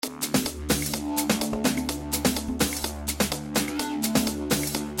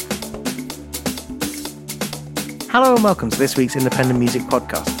Hello and welcome to this week's Independent Music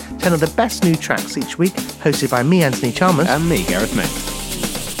Podcast. 10 of the best new tracks each week, hosted by me, Anthony Chalmers. And me, Gareth May.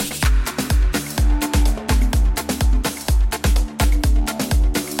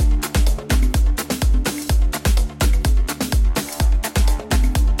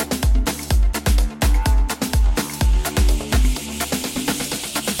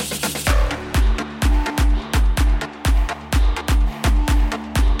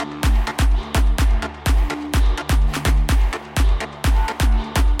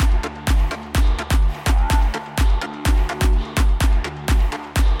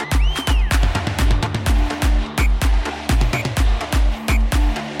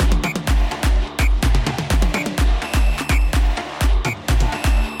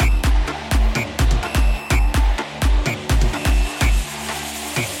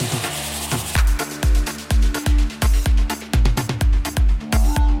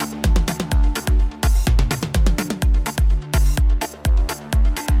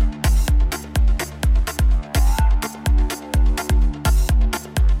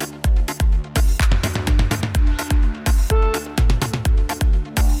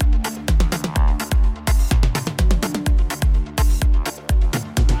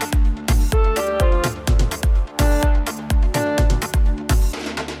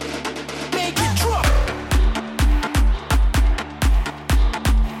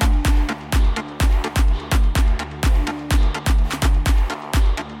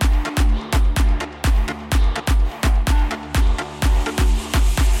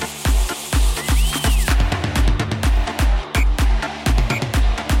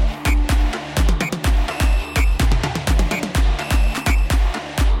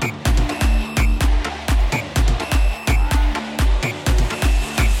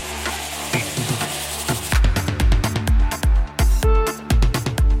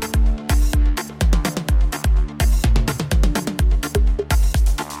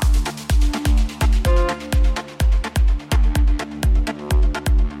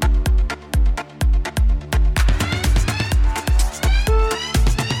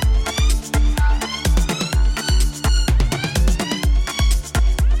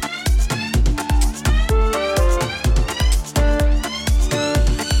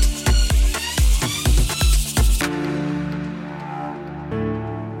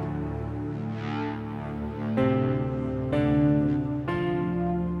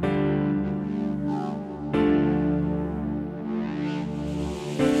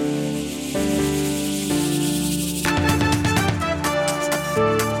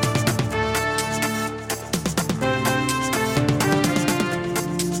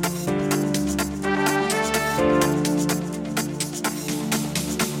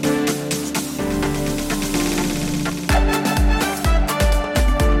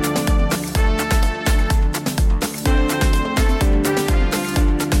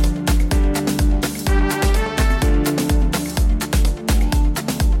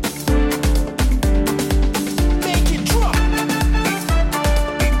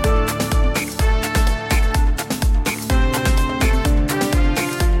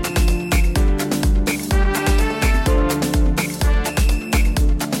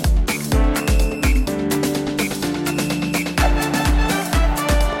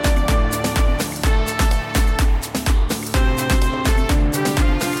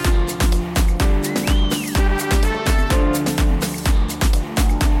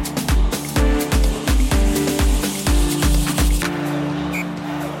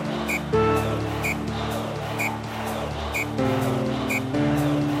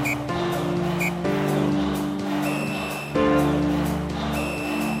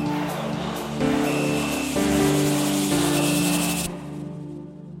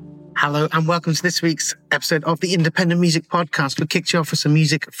 Hello and welcome to this week's episode of the Independent Music Podcast. We kicked you off with some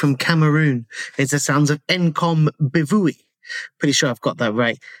music from Cameroon. It's the sounds of Nkom Bevui. Pretty sure I've got that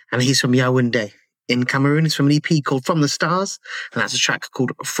right. And he's from Yaoundé in Cameroon. It's from an EP called From the Stars, and that's a track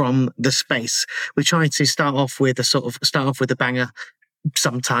called From the Space. We try to start off with a banger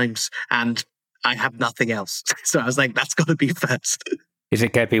sometimes, and I have nothing else. So I was like, that's got to be first. Is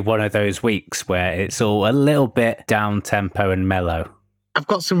it going to be one of those weeks where it's all a little bit down tempo and mellow? I've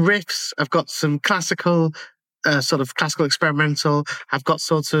got some riffs. I've got some classical, classical experimental. I've got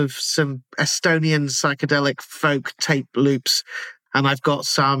sort of some Estonian psychedelic folk tape loops. And I've got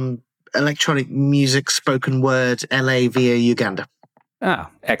some electronic music spoken word LA via Uganda. Oh,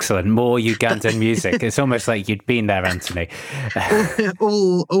 excellent. More Ugandan music. It's almost like you'd been there, Anthony.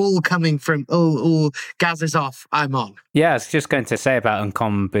 all coming from, all Gaz is off, I'm on. Yeah, I was just going to say about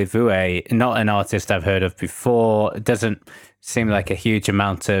Nkom Bevui, not an artist I've heard of before. Doesn't seem like a huge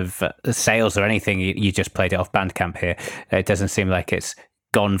amount of sales or anything. You just played it off Bandcamp here. It doesn't seem like it's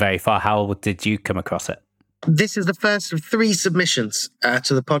gone very far. How did you come across it? This is the first of 3 submissions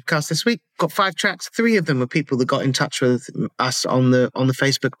to the podcast this week. Got 5 tracks. 3 of them were people that got in touch with us on the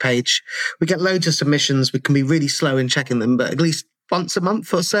Facebook page. We get loads of submissions. We can be really slow in checking them, but at least once a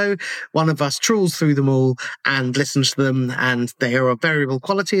month or so, one of us trawls through them all and listens to them, and they are of variable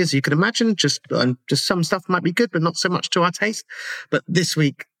quality, as you can imagine. Just some stuff might be good, but not so much to our taste. But this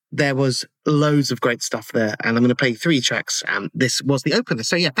week, there was loads of great stuff there, and I'm going to play 3 tracks, and this was the opener.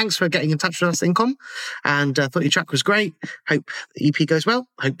 So yeah, thanks for getting in touch with us, Incom, and I thought your track was great. Hope the EP goes well.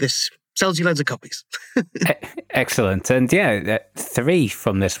 Hope this sells you loads of copies. Excellent. And yeah, 3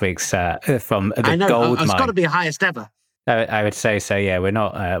 from this week's, from the I know, Gold Mine. It's got to be highest ever. I would say so. Yeah, we're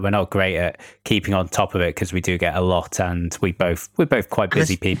not great at keeping on top of it because we do get a lot, and we're both quite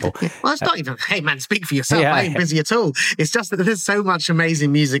busy people. Well, it's not even. Hey, man, speak for yourself. Yeah. I ain't busy at all. It's just that there's so much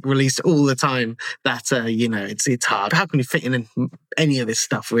amazing music released all the time that it's hard. How can we fit in any of this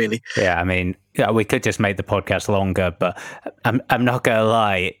stuff, really? Yeah, I mean, we could just make the podcast longer, but I'm not gonna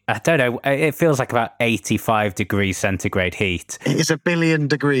lie. I don't know. It feels like about 85 degrees centigrade heat. It's 1 billion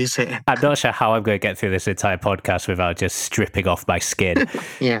degrees here. I'm not sure how I'm going to get through this entire podcast without just stripping off my skin.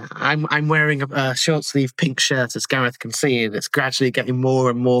 Yeah, I'm wearing a short sleeve pink shirt, as Gareth can see, and it's gradually getting more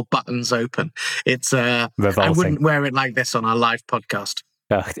and more buttons open. It's Revolting. I wouldn't wear it like this on our live podcast.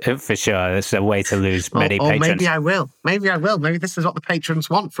 For sure, it's a way to lose many or patrons. Maybe I will. Maybe this is what the patrons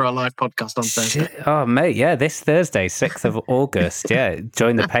want for our live podcast on Thursday. Oh, mate, yeah, this Thursday, 6th of August. Yeah,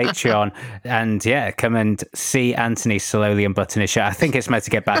 join the Patreon and come and see Anthony slowly unbutton his shirt. I think it's meant to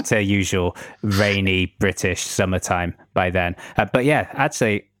get back to usual rainy British summertime by then. But yeah,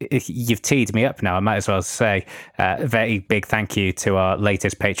 actually, you've teed me up now. I might as well say a very big thank you to our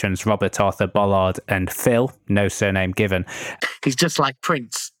latest patrons, Robert, Arthur, Bollard, and Phil. No surname given. He's just like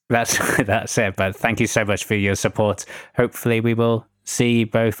Prince. That's it. But thank you so much for your support. Hopefully we will see you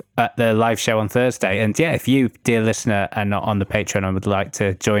both at the live show on Thursday. And yeah, if you, dear listener, are not on the Patreon and would like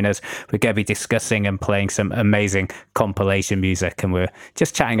to join us, we're going to be discussing and playing some amazing compilation music. And we're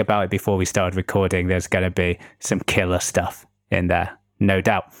just chatting about it before we started recording. There's going to be some killer stuff in there, no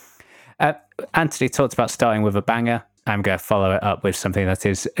doubt. Anthony talked about starting with a banger. I'm going to follow it up with something that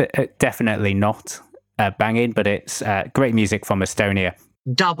is definitely not banging, but it's great music from Estonia.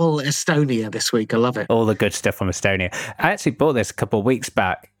 Double Estonia this week. I love it. All the good stuff from Estonia. I actually bought this a couple of weeks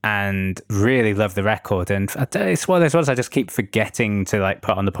back and really love the record. And it's one of those ones I just keep forgetting to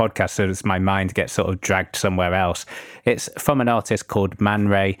put on the podcast, so that my mind gets sort of dragged somewhere else. It's from an artist called Man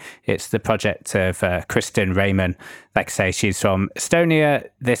Ray. It's the project of Kristen Raymond. Like I say, she's from Estonia.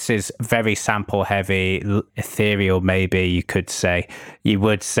 This is very sample heavy, ethereal, maybe you could say. You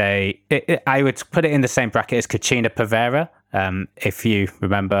would say, I would put it in the same bracket as Katrina Pavera. If you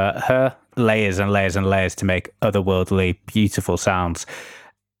remember her, layers and layers and layers to make otherworldly, beautiful sounds.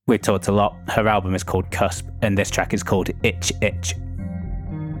 We talked a lot. Her album is called Cusp, and this track is called Itch Itch.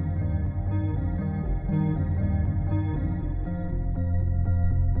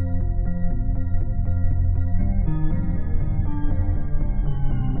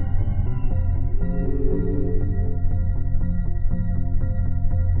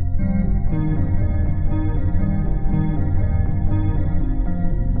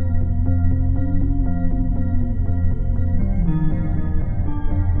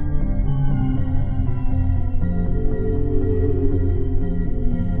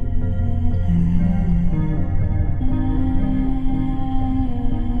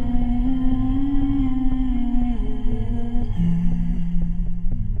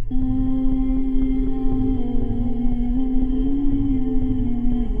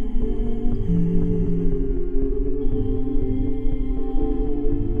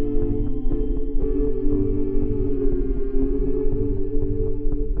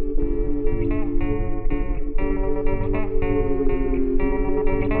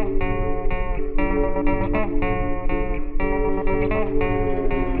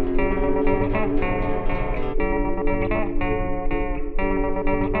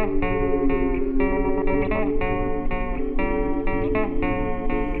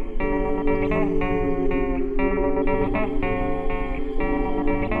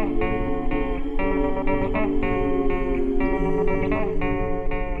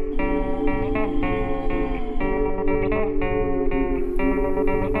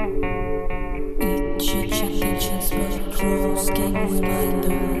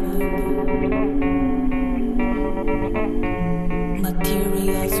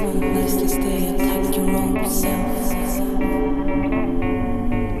 Materials will restless, they attack your own self.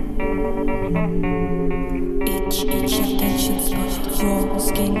 Each attention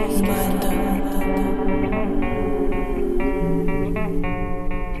gain reminder.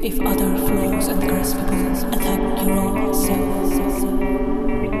 If other flows and graspable attack your own self.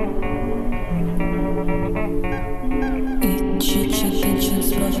 Each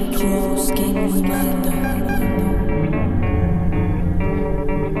attention's but draws gain reminder.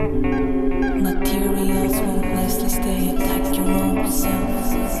 Materials will restless they attack your own self.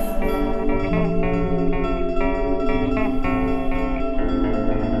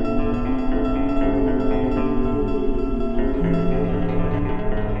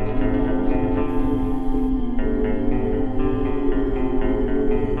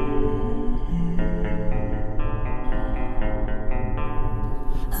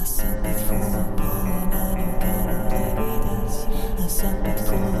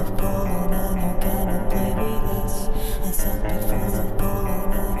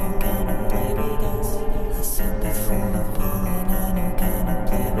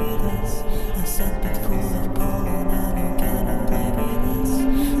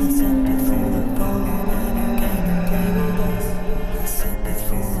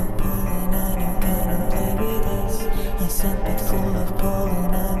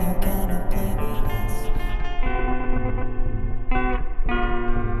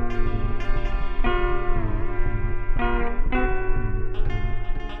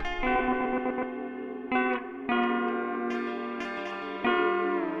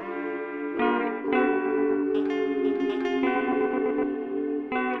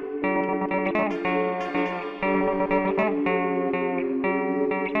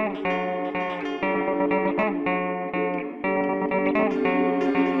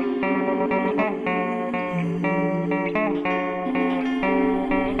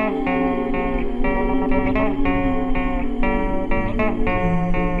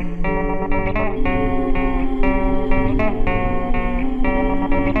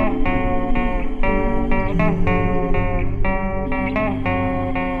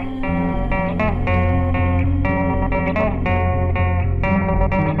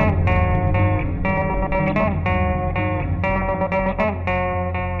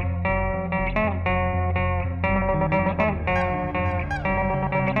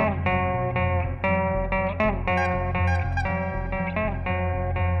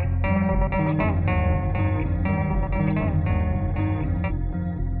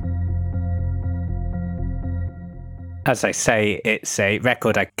 As I say, it's a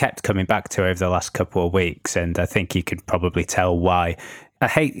record I kept coming back to over the last couple of weeks, and I think you could probably tell why. I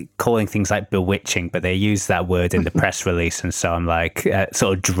hate calling things like bewitching, but they use that word in the press release, and so I'm like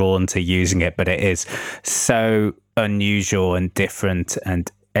sort of drawn to using it, but it is so unusual and different, and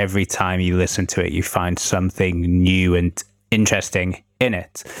every time you listen to it, you find something new and interesting in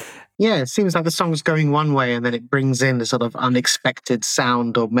it. Yeah, it seems like the song's going one way and then it brings in a sort of unexpected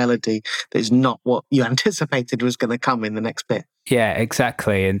sound or melody that is not what you anticipated was going to come in the next bit. Yeah,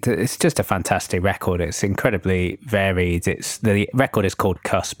 exactly. And it's just a fantastic record. It's incredibly varied. The record is called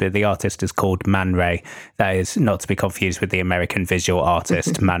Cusp. The artist is called Man Ray. That is not to be confused with the American visual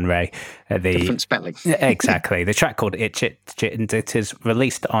artist Man Ray. Different spelling. Exactly. The track called Itch It, and it is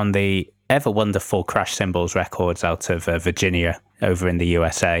released on the ever wonderful Crash Cymbals Records out of Virginia over in the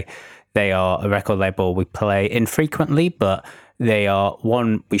USA. They are a record label we play infrequently, but they are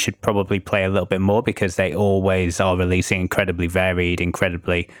one we should probably play a little bit more because they always are releasing incredibly varied,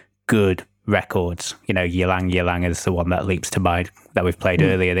 incredibly good records. You know, Ylang Ylang is the one that leaps to mind that we've played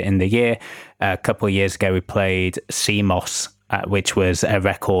earlier in the year. A couple of years ago, we played CMOS, which was a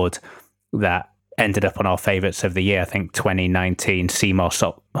record that ended up on our favourites of the year, I think 2019, CMOS.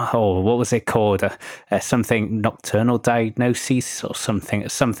 What was it called? Something Nocturnal Diagnosis or something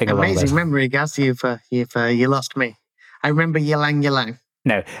along those. Amazing memory, Gaz. You lost me. I remember Ylang Ylang.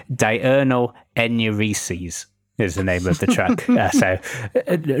 No, Diurnal Enuresis is the name of the track. So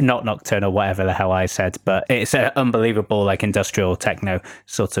not Nocturnal, whatever the hell I said, but it's an unbelievable, like, industrial techno,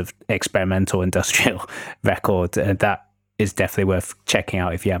 sort of experimental industrial record. That is definitely worth checking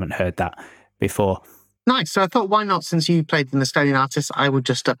out if you haven't heard that before. Nice. So I thought, why not? Since you played an Estonian artist, I would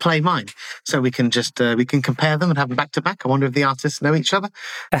just play mine, so we can compare them and have them back to back. I wonder if the artists know each other.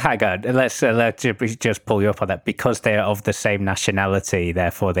 Hang on, let's just pull you up on that. Because they are of the same nationality,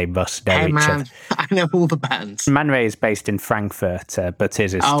 therefore they must know each other. I know all the bands. Man Ray is based in Frankfurt, but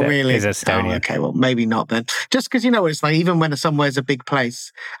is Estonian. Oh, okay, well, maybe not then. Just because you know what it's like, even when somewhere's a big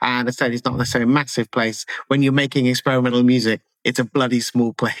place, and Estonia's not necessarily a massive place, when you're making experimental music, it's a bloody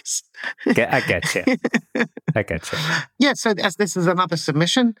small place. I get you. Yeah, so as this is another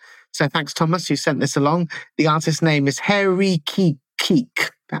submission, so thanks, Thomas, you sent this along. The artist's name is Harry Keek.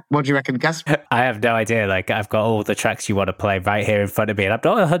 What do you reckon, Gus? I have no idea. Like, I've got all the tracks you want to play right here in front of me, and I'm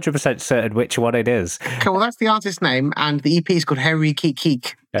not 100% certain which one it is. Okay, well, that's the artist name, and the EP is called Harry Keek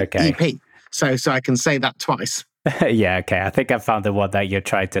Keek EP. So I can say that twice. Yeah, okay. I think I've found the one that you're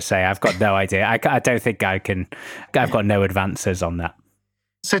trying to say. I've got no idea. I don't think I can. I've got no advances on that.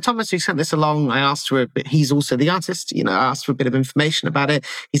 So Thomas, who sent this along, I asked for a bit, he's also the artist, I asked for a bit of information about it.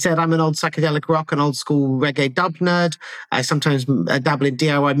 He said, I'm an old psychedelic rock and old school reggae dub nerd. I sometimes dabble in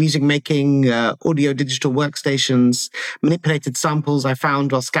DIY music making, audio digital workstations, manipulated samples I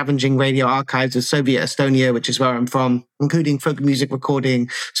found while scavenging radio archives of Soviet Estonia, which is where I'm from, including folk music recording,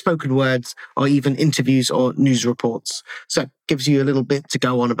 spoken words, or even interviews or news reports. So it gives you a little bit to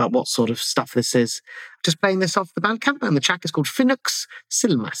go on about what sort of stuff this is. Just playing this off the Bandcamp, and the track is called Phoenix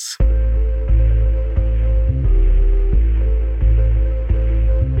Silmas.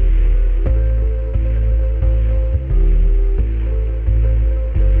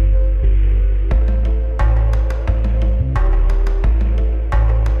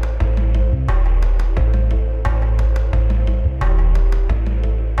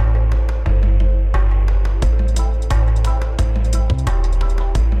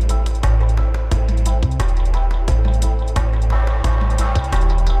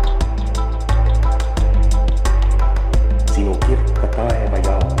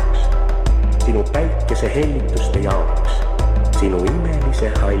 Hellituste jaoks, sinu imelise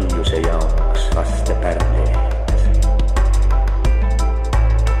haljuse jaoks laste pärlees.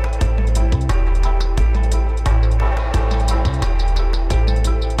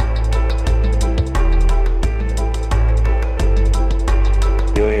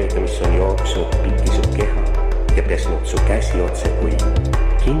 Jõed, mis on jooksnud piki su keha ja pesnud su käsi otse kui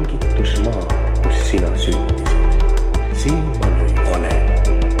kingitusmaa, kus sina sündisid. Siin ma nüüd olen.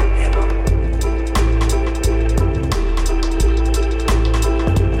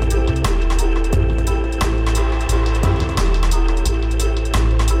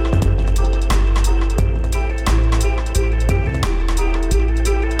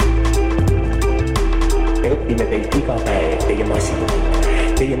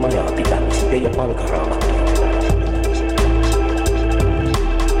 Teie majapidamisi, teie palgaraamatut.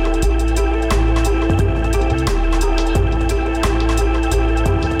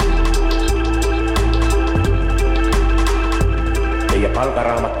 Teie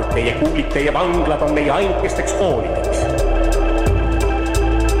palgaraamatut, teie kuulid, teie vanglad on meie ainukesteks koolideks.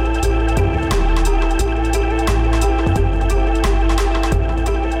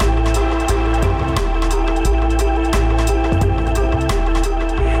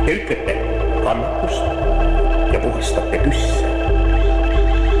 Te ütlete kannatust ja puhastate püsse.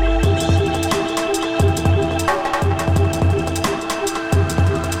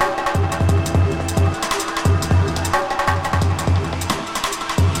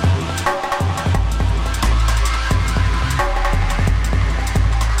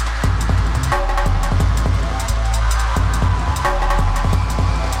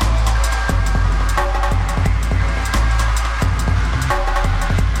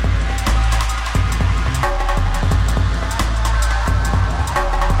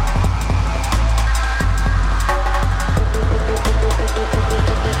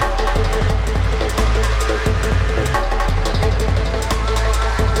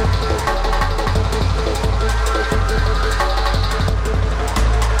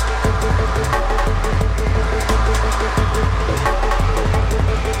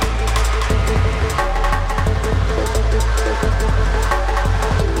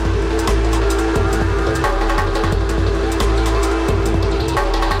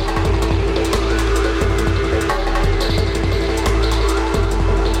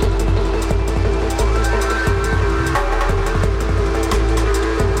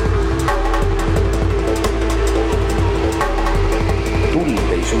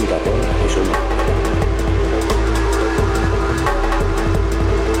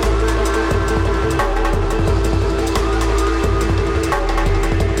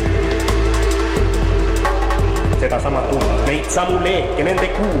 Samu leeke nende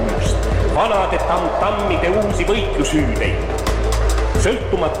kuulust, vanade tammide uusi võitlusüüdeid.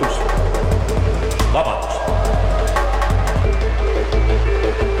 Sõltumatus, vabadus.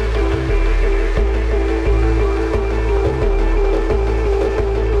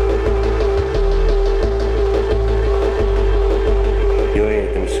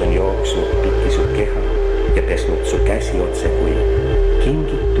 Jõed, mis on jooksnud piki su keha ja pesnud su käsi otse kui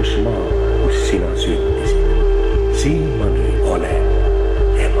kingitusmaa, kus sina sündisid. Siin ma nüüd olen,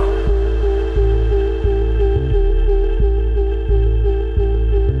 ema.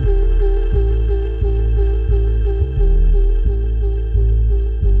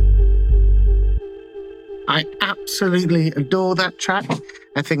 absolutely adore that track.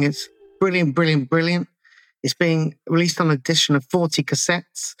 I think it's brilliant, brilliant, brilliant. It's being released on an edition of 40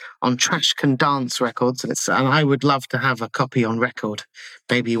 cassettes on Trash Can Dance Records, and I would love to have a copy on record.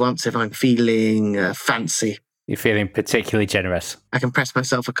 Maybe once if I'm feeling fancy. You're feeling particularly generous. I can press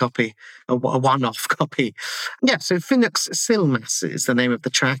myself a copy, a one-off copy. Yeah, so Phoenix Silmas is the name of the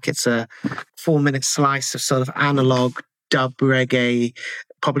track. It's a 4-minute slice of sort of analog dub reggae,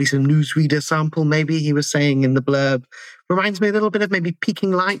 probably some newsreader sample, maybe he was saying in the blurb. Reminds me a little bit of maybe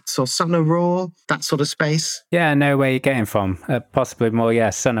Peking Lights or Son of Raw, that sort of space. Yeah, I know where you're getting from. Possibly more,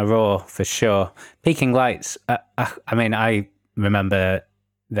 yeah, Son of Raw for sure. Peking Lights, I mean, I remember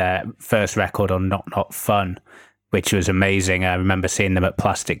their first record on Not Fun, which was amazing. I remember seeing them at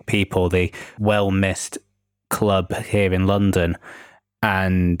Plastic People, the well-missed club here in London.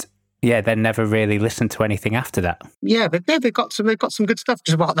 And yeah, they never really listened to anything after that. Yeah, but they've got some good stuff.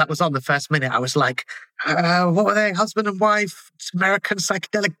 Just while that was on the first minute, I was like, what were they? Husband and wife, American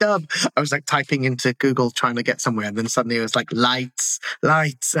psychedelic dub. I was like typing into Google trying to get somewhere, and then suddenly it was like lights,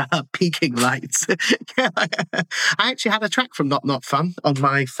 Peking Lights. Yeah, I actually had a track from Not Fun on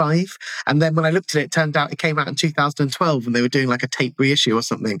my 5, and then when I looked at it, it turned out it came out in 2012, and they were doing like a tape reissue or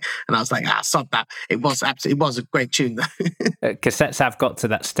something, and I was like, sod that. It was a great tune though. Cassettes have got to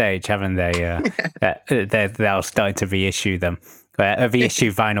that stage, haven't they? They're starting to reissue them.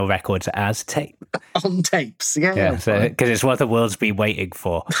 Reissue vinyl records as tape. On tapes, yeah. Because it's what the world's been waiting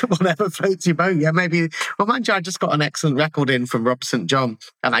for. Whatever floats your boat, yeah, maybe. Well, mind you, I just got an excellent record in from Rob St. John,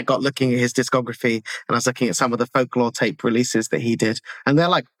 and I got looking at his discography, and I was looking at some of the folklore tape releases that he did, and they're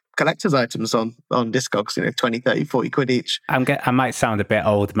like collector's items on Discogs, 20, 30, 40 quid each. I might sound a bit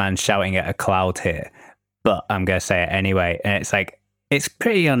old man shouting at a cloud here, but I'm going to say it anyway. And it's like, it's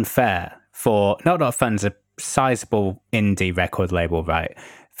pretty unfair for Not Fun's a sizable indie record label, right?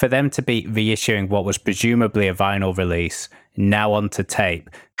 For them to be reissuing what was presumably a vinyl release now onto tape.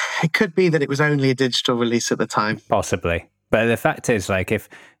 It could be that it was only a digital release at the time. Possibly. But the fact is, like, if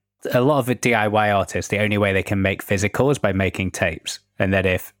a lot of the DIY artists, the only way they can make physical is by making tapes. And that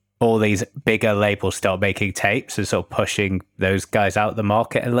if all these bigger labels start making tapes and sort of pushing those guys out the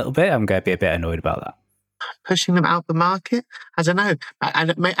market a little bit, I'm going to be a bit annoyed about that. Pushing them out the market? I don't know.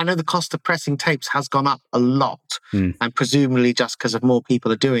 I know the cost of pressing tapes has gone up a lot, and presumably just because of more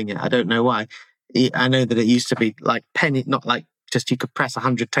people are doing it. I don't know why. I know that it used to be like penny, not like just you could press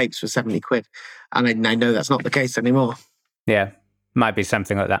 100 tapes for 70 quid. And I know that's not the case anymore. Yeah, might be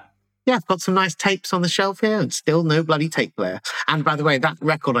something like that. Yeah, I've got some nice tapes on the shelf here and still no bloody tape player. And by the way, that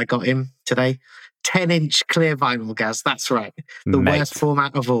record I got in today, 10-inch clear vinyl, Gaz. That's right. The worst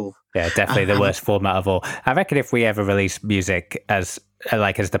format of all. Yeah, definitely the worst format of all. I reckon if we ever release music as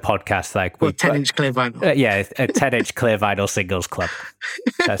the podcast, like 10-inch clear vinyl. A 10-inch clear vinyl singles club.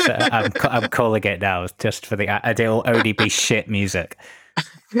 That's, I'm calling it now, just for it'll only be shit music.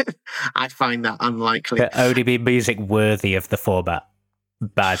 I find that unlikely. It'll only be music worthy of the format.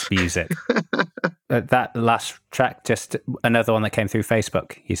 Bad music. That last track, just another one that came through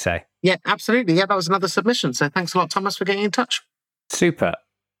Facebook, you say? Yeah, absolutely. Yeah, that was another submission. So thanks a lot, Thomas, for getting in touch. Super.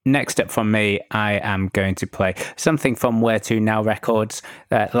 Next up from me, I am going to play something from Where To Now Records.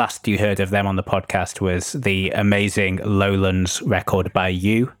 Last you heard of them on the podcast was the amazing Lowlands record by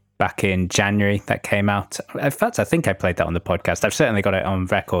You back in January that came out. In fact, I think I played that on the podcast. I've certainly got it on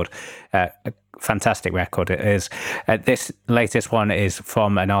record. A fantastic record it is. This latest one is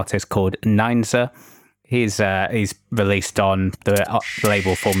from an artist called Ninza. He's released on the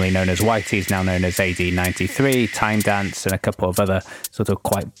label formerly known as Whitey's, now known as AD93, Time Dance, and a couple of other sort of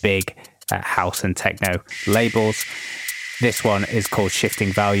quite big house and techno labels. This one is called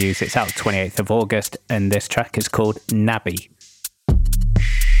Shifting Values. It's out 28th of August, and this track is called Nabby.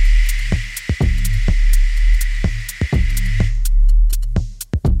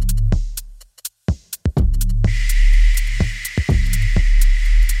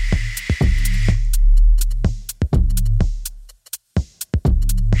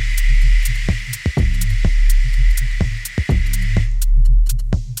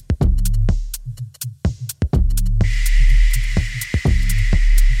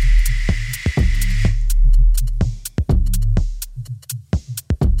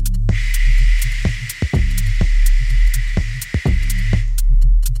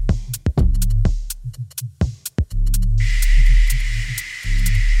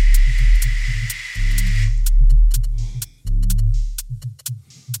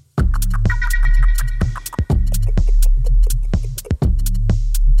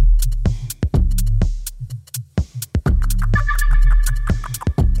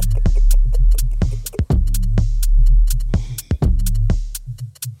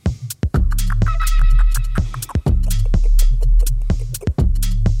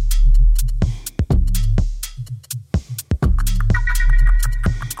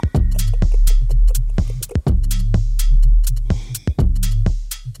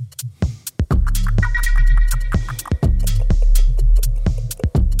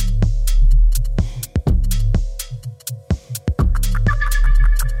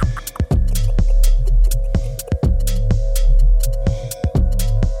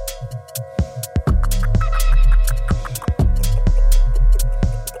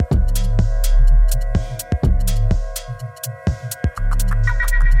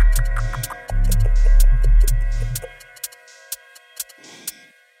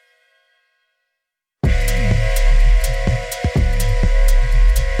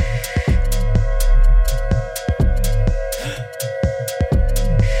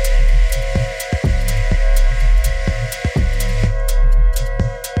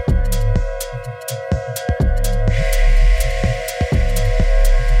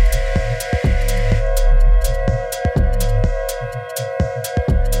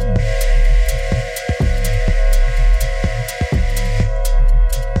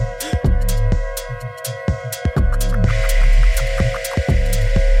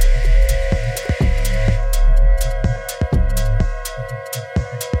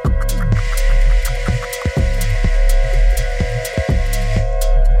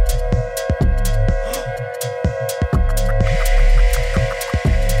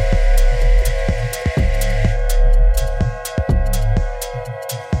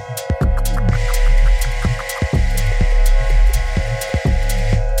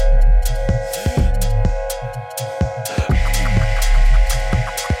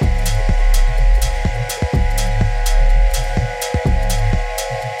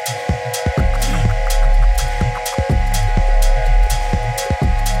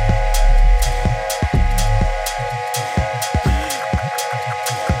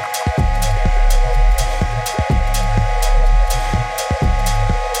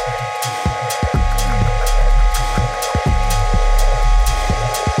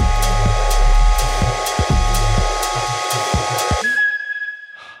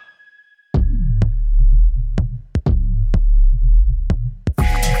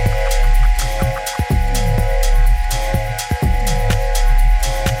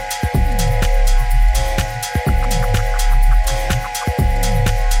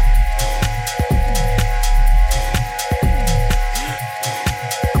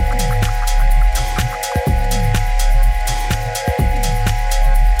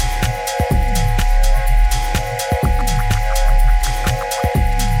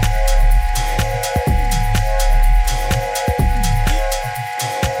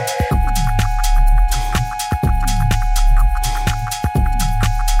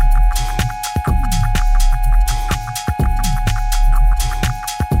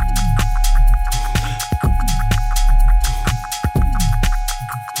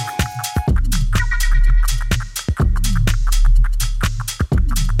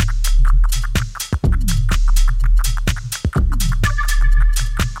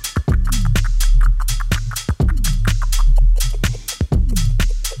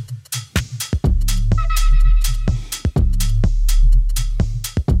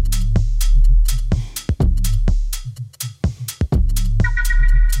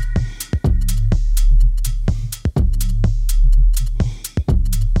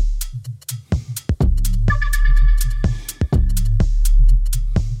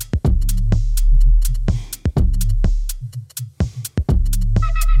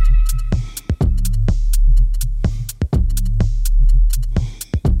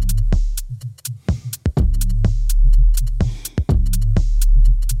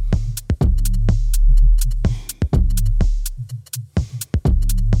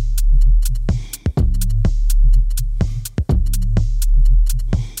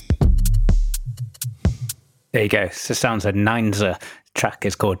 There you go. So sounds a Ninza track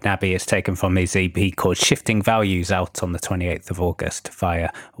is called Nabby. It's taken from his EP called Shifting Values, out on the 28th of August via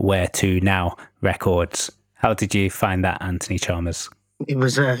Where To Now Records. How did you find that, Anthony Chalmers? It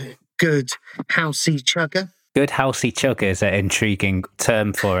was a good housey chugger. Good housey chugger is an intriguing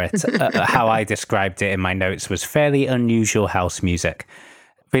term for it. How I described it in my notes was fairly unusual house music.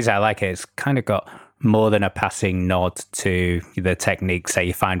 The reason I like it, it's kind of got more than a passing nod to the techniques that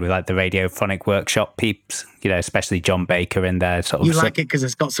you find with like the Radiophonic Workshop peeps, especially John Baker in there. You like it because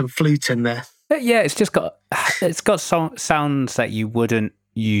it's got some flute in there. Yeah, it's got sounds that you wouldn't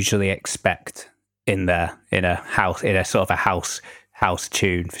usually expect in there in a sort of a house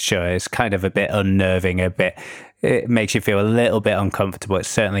tune for sure. It's kind of a bit unnerving, it makes you feel a little bit uncomfortable. It's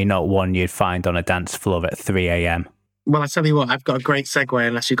certainly not one you'd find on a dance floor at 3 a.m. Well, I tell you what, I've got a great segue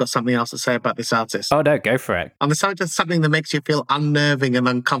unless you've got something else to say about this artist. Oh, no, go for it. On the subject of something that makes you feel unnerving and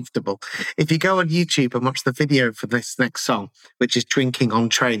uncomfortable, if you go on YouTube and watch the video for this next song, which is Drinking on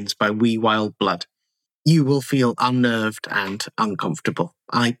Trains by Wee Wild Blood, you will feel unnerved and uncomfortable.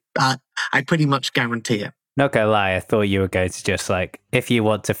 I pretty much guarantee it. Not gonna lie, I thought you were going to just if you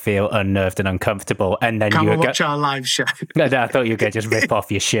want to feel unnerved and uncomfortable, and then come and watch our live show. No, I thought you were going to just rip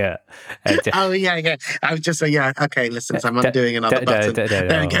off your shirt. Oh yeah. I was just okay. Listen, so I'm undoing another button.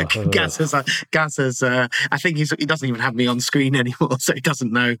 There we go. Gaz has. I think he doesn't even have me on screen anymore, so he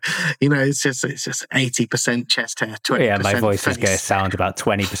doesn't know. It's just 80% chest hair, 20%. Yeah, my voice face. is going to sound about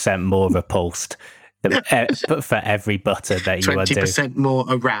 20% more repulsed. But for every button that you undo, 20% more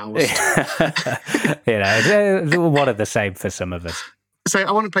aroused. One of the same for some of us. So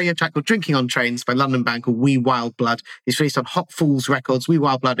I want to play you a track called Drinking on Trains by London band called Wee Wild Blood. It's released on Hot Fools Records. Wee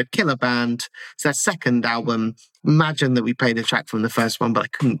Wild Blood, a killer band. It's their second album. Imagine that we played a track from the first one, but I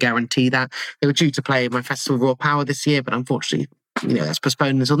couldn't guarantee that. They were due to play my festival Raw Power this year, but unfortunately, that's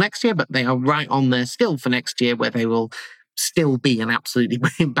postponed until next year. But they are right on there still for next year, where they will still be an absolutely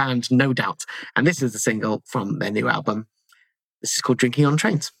brilliant band, no doubt. And this is the single from their new album. This is called Drinking on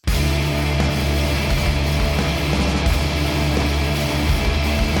Trains.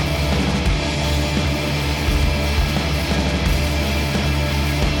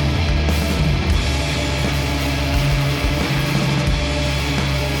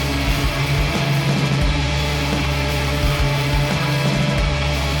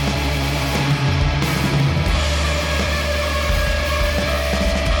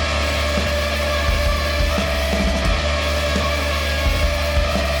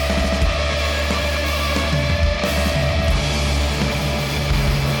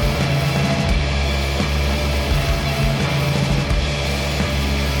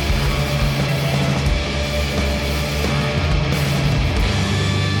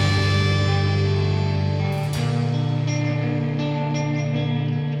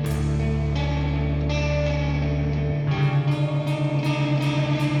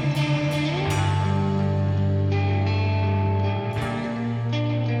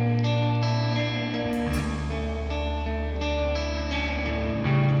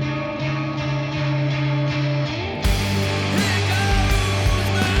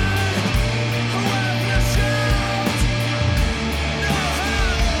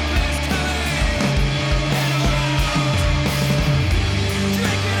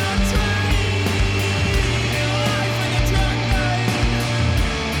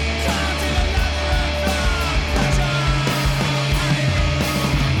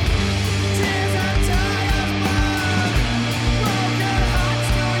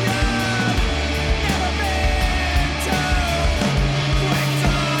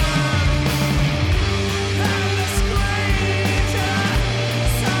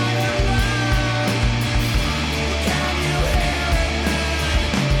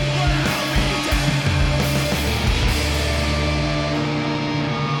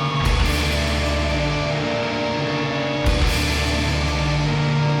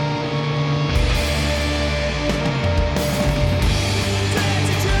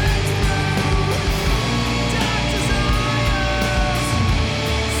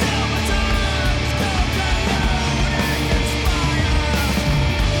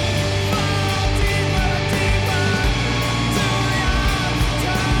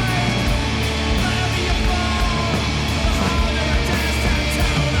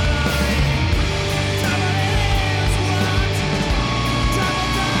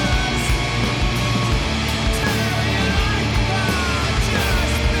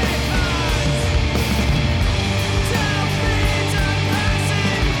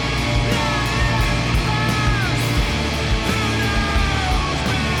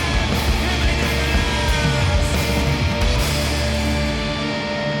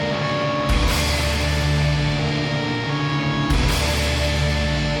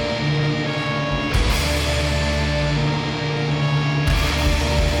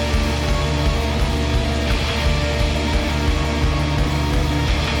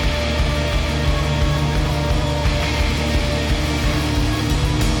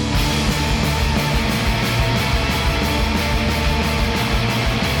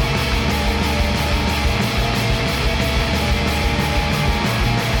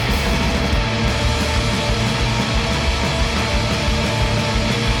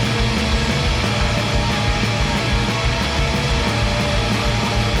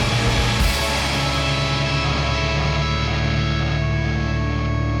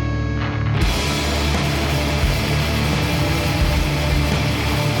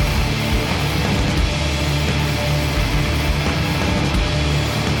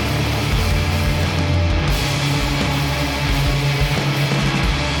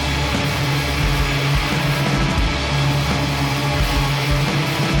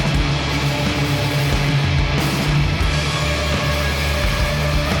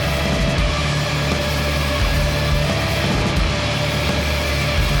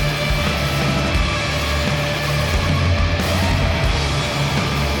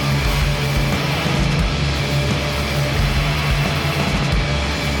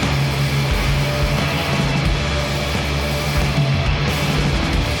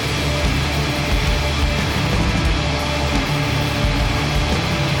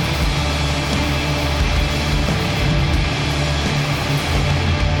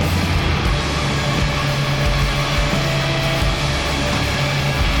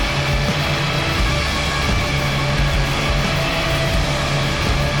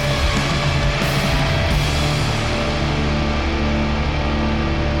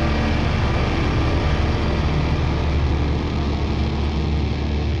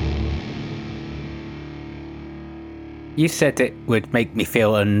 You said it would make me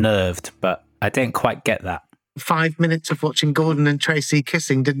feel unnerved, but I didn't quite get that. 5 minutes of watching Gordon and Tracy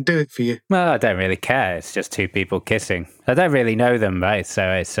kissing didn't do it for you. Well, I don't really care. It's just two people kissing. I don't really know them, right? So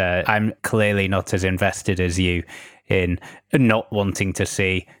it's I'm clearly not as invested as you in not wanting to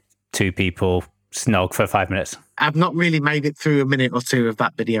see two people snog for 5 minutes. I've not really made it through a minute or two of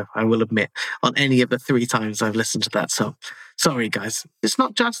that video, I will admit, on any of the 3 times I've listened to that song. Sorry, guys. It's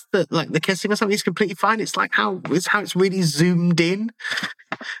not just that, like, the kissing or something is completely fine. It's like how it's really zoomed in.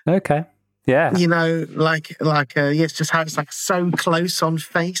 Okay. Yeah. You know, it's just how it's like so close on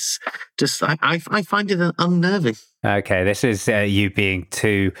face. Just, I find it unnerving. Okay, this is you being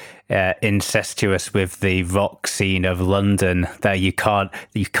too incestuous with the rock scene of London that you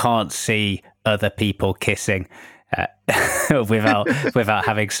can't see other people kissing without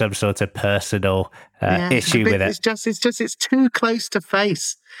having some sort of personal issue with it. It's too close to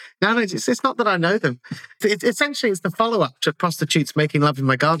face. No, it's not that I know them. Essentially, it's the follow-up to Prostitutes Making Love in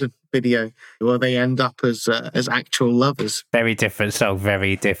My Garden video, where they end up as actual lovers. Very different song,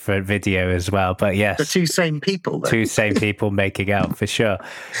 very different video as well. But yes, the two same people. Though. Two same people making out for sure.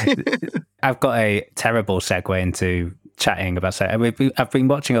 I've got a terrible segue into chatting about sex. I've been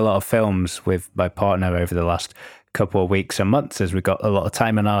watching a lot of films with my partner over the last couple of weeks and months as we've got a lot of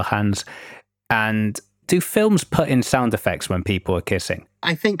time on our hands. And do films put in sound effects when people are kissing?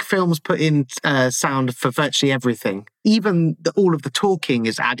 I think films put in sound for virtually everything. Even all of the talking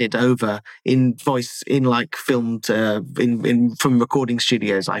is added over in voice, in like filmed from recording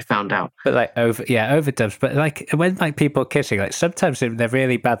studios. I found out, but like overdubs. But like when like people are kissing, like sometimes they're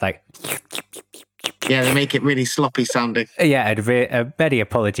really bad. Like yeah, they make it really sloppy sounding. Yeah, and many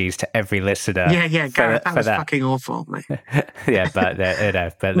apologies to every listener. Yeah, Gareth, that was fucking awful, mate. Yeah, but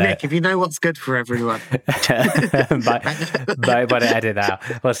Nick, if you know what's good for everyone, might want to edit out.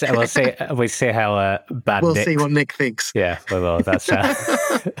 We'll see how bad. We'll see what Nick thinks. Yeah, we will. That's.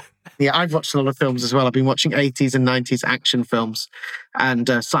 Yeah, I've watched a lot of films as well. I've been watching 80s and 90s action films and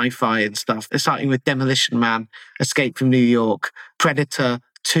sci-fi and stuff. Starting with Demolition Man, Escape from New York, Predator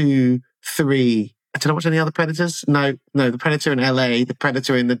 2, 3. I don't watch any other Predators. No, the Predator in LA, the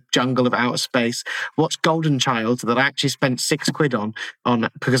Predator in the jungle of outer space. Watched Golden Child that I actually spent £6 on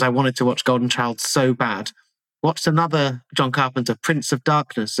because I wanted to watch Golden Child so bad. Watched another John Carpenter, Prince of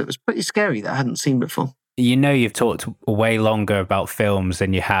Darkness. It was pretty scary that I hadn't seen before. You know, you've talked way longer about films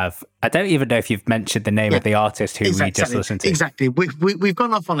than you have. I don't even know if you've mentioned the name of the artist who we just listened to. Exactly. We've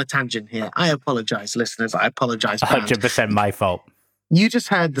gone off on a tangent here. I apologise, listeners. I apologise. 100% my fault. You just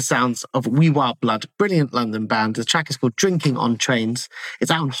heard the sounds of We Wild Blood, brilliant London band. The track is called Drinking on Trains. It's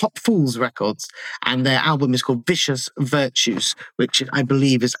out on Hot Fools Records, and their album is called Vicious Virtues, which I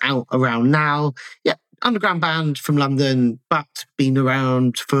believe is out around now. Yeah, underground band from London, but been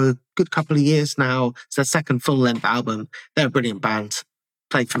around for a good couple of years now. It's their second full-length album. They're a brilliant band.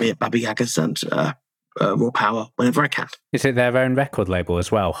 Played for me at Baba Yaga's and Raw Power whenever I can. Is it their own record label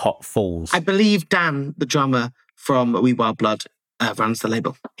as well, Hot Fools? I believe Dan, the drummer from We Wild Blood, runs the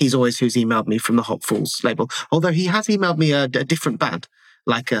label. He's always who's emailed me from the Hot Fools label. Although he has emailed me a different band,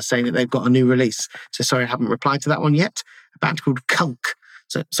 saying that they've got a new release. So sorry, I haven't replied to that one yet. A band called Kulk.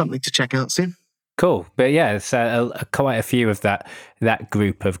 So something to check out soon. Cool. But yeah, it's quite a few of that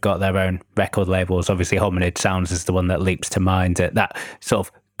group have got their own record labels. Obviously, Hominid Sounds is the one that leaps to mind. That sort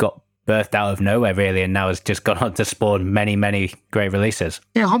of got birthed out of nowhere, really, and now has just gone on to spawn many, many great releases.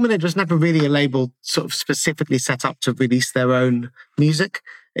 Yeah, Hominid was never really a label sort of specifically set up to release their own music.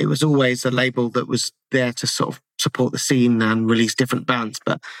 It was always a label that was there to sort of support the scene and release different bands,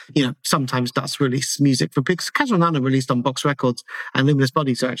 but, you know, sometimes does release music from because Casual Nana released on Box Records and Luminous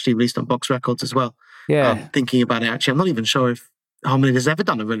Bodies are actually released on Box Records as well. Yeah. Thinking about it, actually, I'm not even sure if Hominid has ever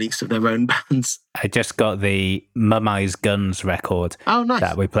done a release of their own bands. I just got the Mum Eyes Guns record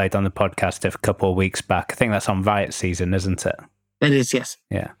that we played on the podcast a couple of weeks back. I think that's on Riot Season, isn't it? It is, yes.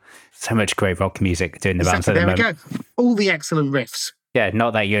 Yeah. So much great rock music doing the rounds at the moment. There we go. All the excellent riffs. Yeah,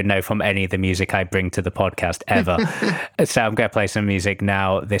 not that you know from any of the music I bring to the podcast ever. So I'm going to play some music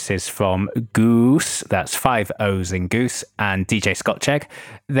now. This is from Goose. That's 5 O's in Goose and DJ Scott Chegg.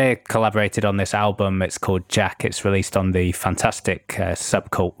 They collaborated on this album. It's called Jack. It's released on the fantastic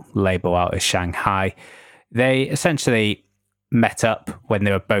Subcult label out of Shanghai. They essentially met up when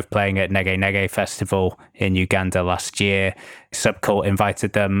they were both playing at Nege Nege Festival in Uganda last year. Subcult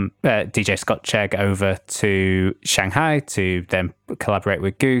invited them, DJ Scott Chegg, over to Shanghai to then collaborate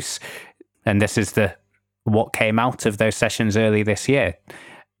with Goose. And this is what came out of those sessions early this year.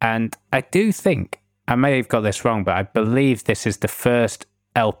 And I do think, I may have got this wrong, but I believe this is the first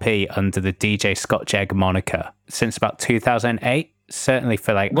LP under the DJ Scott Chegg moniker since about 2008. Certainly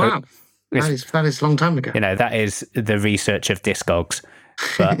for wow. That is a long time ago. That is the research of Discogs.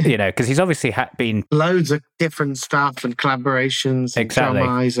 But, because he's obviously been... Loads of different stuff and collaborations and Exactly.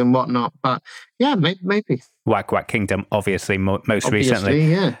 drummers and whatnot. But yeah, maybe. Whack Whack Kingdom, obviously, most Obviously,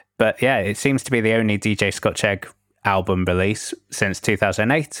 recently. yeah. But yeah, it seems to be the only DJ Scotch Egg album release since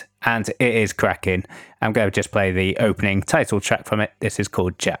 2008, and it is cracking. I'm going to just play the opening title track from it. This is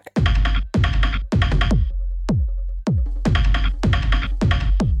called Jack.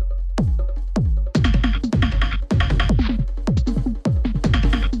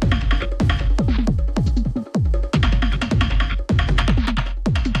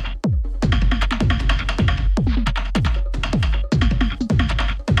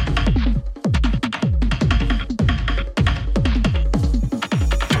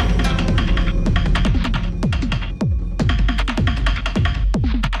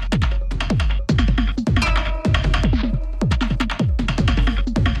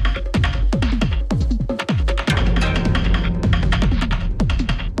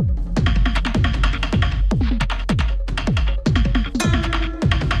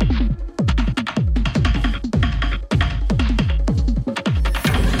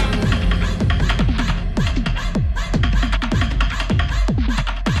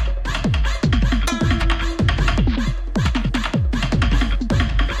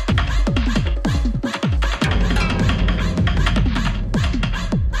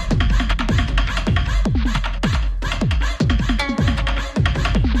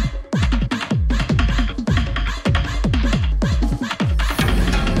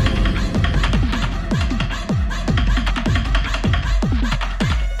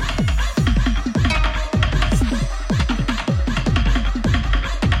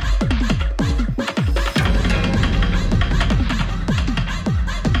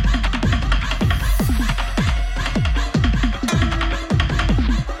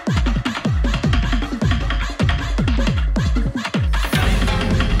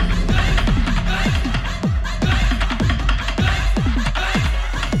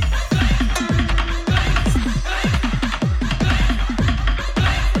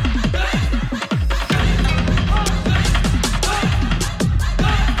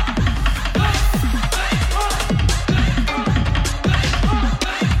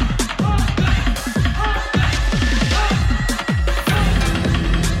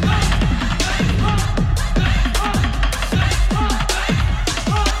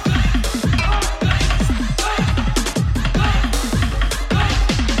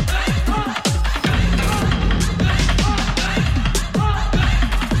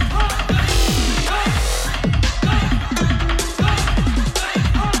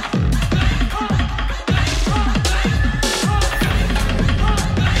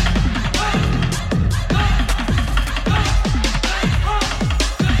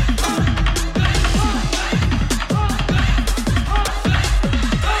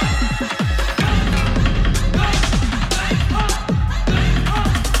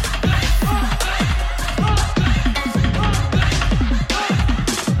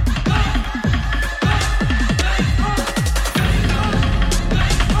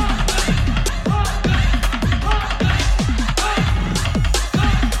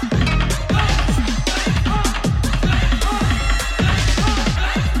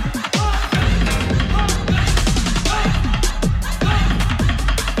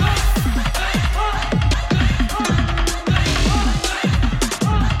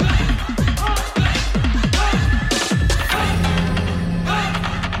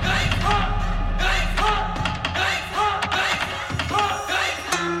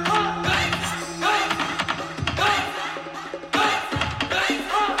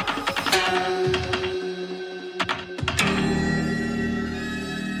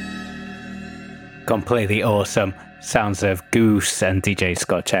 Completely awesome. Sounds of Goose and DJ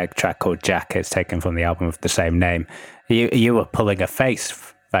Scotch Egg, track called Jack. It's taken from the album of the same name. You were pulling a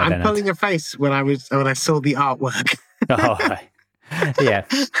face. I'm pulling a face when I saw the artwork. Oh, yeah.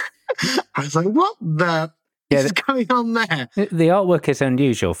 I was like, what the is going on there? The artwork is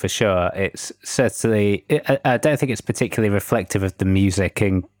unusual for sure. It's certainly, I don't think it's particularly reflective of the music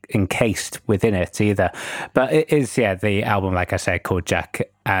encased within it either. But it is, the album, like I said, called Jack.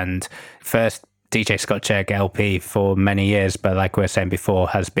 And first DJ Scotch Egg LP for many years, but like we were saying before,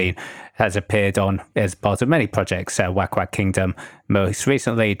 has appeared on as part of many projects, Whack Whack Kingdom, most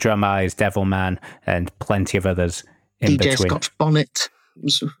recently Drum Eyes, Devilman, and plenty of others in DJ between. Scotch Bonnet.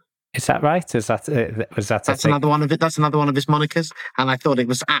 Is that right? That's another one of it. That's another one of his monikers, and I thought it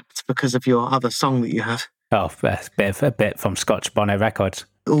was apt because of your other song that you have. Oh, a bit from Scotch Bonnet Records.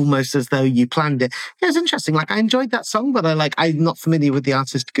 almost as though you planned it. Yeah, it's interesting. Like, I enjoyed that song, but I'm not familiar with the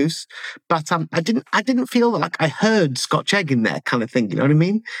artist Goose. But I didn't feel like I heard Scotch Egg in there, kind of thing. You know what I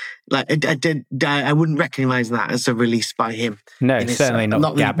mean? Like, I wouldn't recognise that as a release by him. No, certainly not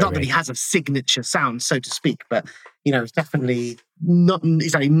Gabbery. Not that he has a signature sound, so to speak, but it's definitely not.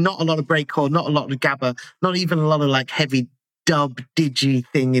 Exactly, not a lot of breakcore, not a lot of gabber, not even a lot of like heavy dub digi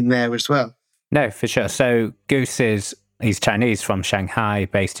thing in there as well. No, for sure. So Goose he's Chinese from Shanghai,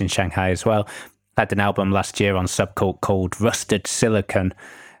 based in Shanghai as well. Had an album last year on Subcult called Rusted Silicon,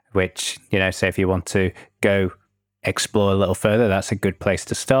 which, so if you want to go explore a little further, that's a good place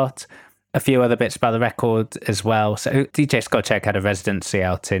to start. A few other bits about the record as well. So DJ Scotch Egg had a residency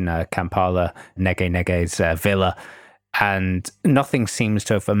out in Kampala, Nege's villa, and nothing seems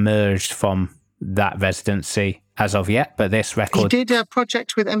to have emerged from that residency as of yet, but this record... He did a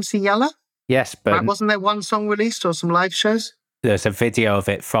project with MC Yella? Yes, but... Wasn't there one song released or some live shows? There's a video of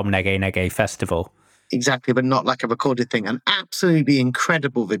it from Nege Festival. Exactly, but not like a recorded thing. An absolutely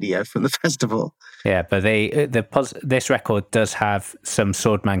incredible video from the festival. Yeah, but this record does have some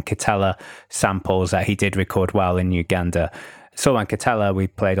Swordman Kitela samples that he did record while in Uganda. Swordman Kitela, we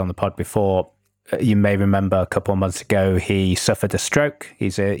played on the pod before. You may remember a couple of months ago, he suffered a stroke.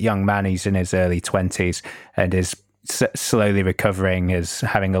 He's a young man, he's in his early 20s and is slowly recovering, is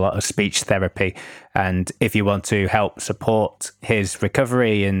having a lot of speech therapy. And if you want to help support his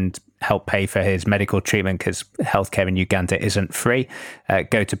recovery and help pay for his medical treatment, because healthcare in Uganda isn't free,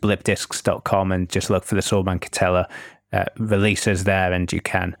 go to blipdiscs.com and just look for the Swordman Kitela releases there, and you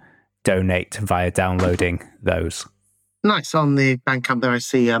can donate via downloading those. Nice. On the Bandcamp there I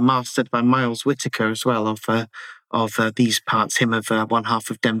see mastered by Miles Whitaker as well of These Parts, him of one half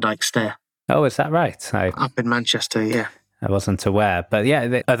of Demdike Stair. Oh, is that right? Up in Manchester, yeah. I wasn't aware. But yeah,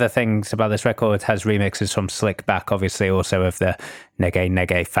 the other things about this record has remixes from Slickback, obviously, also of the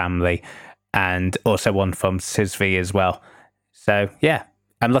Nege family, and also one from Sizvi as well. So yeah,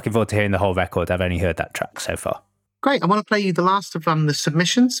 I'm looking forward to hearing the whole record. I've only heard that track so far. Great. I want to play you the last of the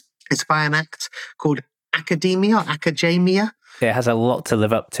submissions. It's by an act called Academia. It has a lot to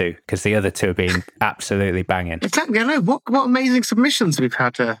live up to, because the other two have been absolutely banging. Exactly. I know. What amazing submissions we've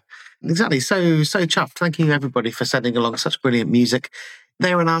had. Exactly. So chuffed. Thank you, everybody, for sending along such brilliant music.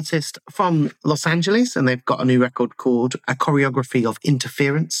 They're an artist from Los Angeles, and they've got a new record called A Choreography of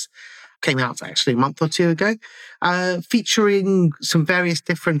Interference. Came out actually a month or two ago, featuring some various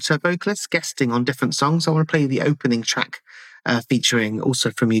different vocalists guesting on different songs. I want to play you the opening track, featuring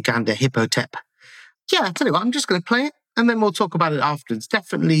also from Uganda, Hippotep. Yeah, I tell you what, I'm just going to play it, and then we'll talk about it afterwards.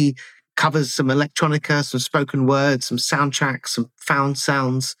 Definitely covers some electronica, some spoken words, some soundtracks, some found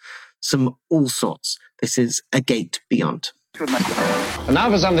sounds, some all sorts. This is A Gate Beyond. And now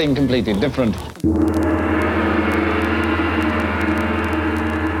for something completely different.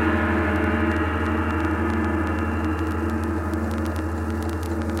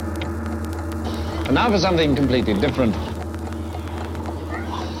 And now for something completely different.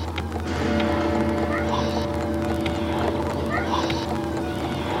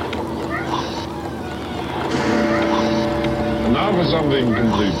 And now for something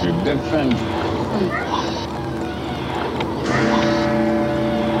completely different.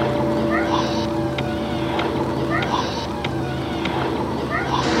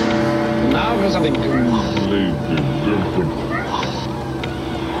 Now for something completely different.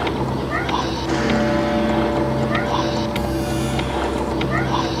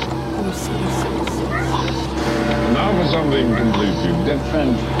 Now for something completely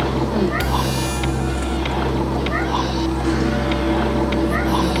different.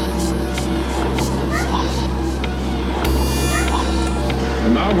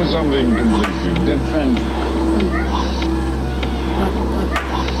 Now for something completely different.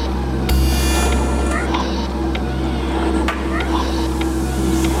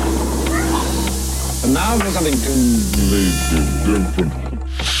 And now for something completely different.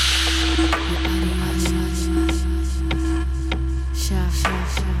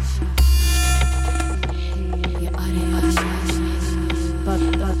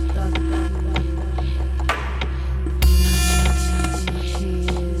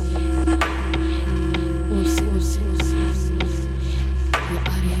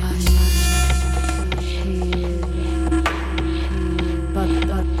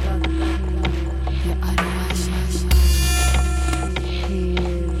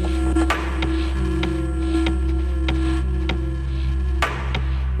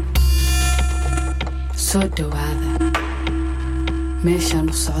 soo dhowaada meeshaan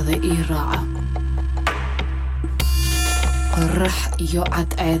u socda ii raaca qorrax iyo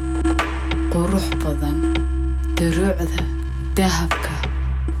cadceed qurux badan daruucda dahabka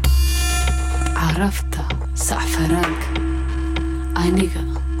عرفت سعفرانك أنيقا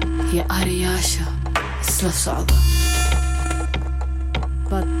يا أرياشا إسلا صعدة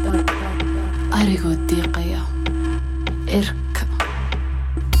أريقو الديقيا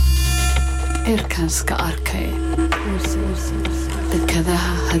إركان سكا أركي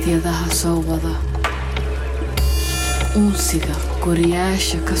دكذاها هديذاها صوبضة أنسيقا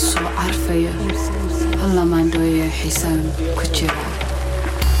قرياشا كسو عرفيا الله ما ندوية حسان كجيرا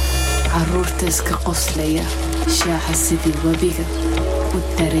عرورتا اسكا قصليا شاحا سيدي وبيقا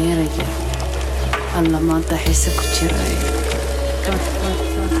والدريريا الله ما ضحيسا كجيرا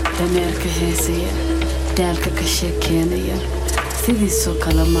دميركا هيسيا دالكا كشيكينيا سيدي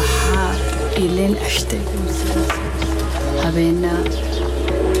سوكالا محار إلين أشتي هبينا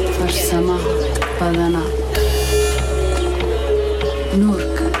فرسما بدنا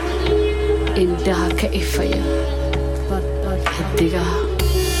نورك إندها كإفيا حدقها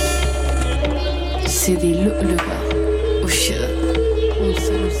سيدي لؤلؤة وشدة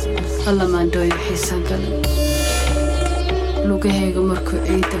الله ما ندوي حيسان قلب لوغهيغا مركو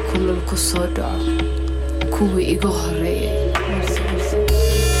عيدا كل الكسودة كوي إيغو هرية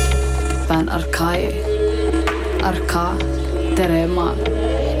بان أركا دريمان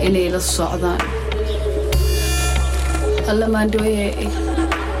إني للصعدان الله ما ندوي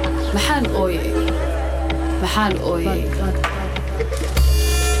محان أوي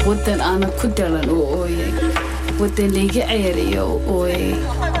ودن أنا كدلن أوي ودن ليجي عيري أوي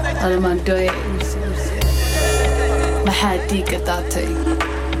الله ما ندوي محادي قطعتي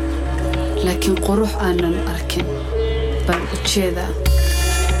لكن قروح أنا أركن بان أتشيدا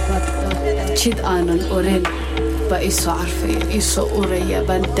جد أنا أورين بإيسو عرفي إيسو أوريا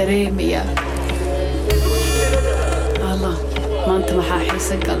بان دريميا الله ما أنت محا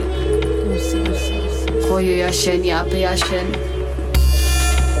حيسا قلب خويو ياشين يا أبي ياشين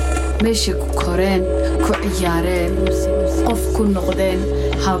ماشي كو كورين كو عيارين قف كو نقدين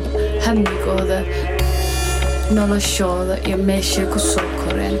همي قودا noloshooda iyo meeshay ku soo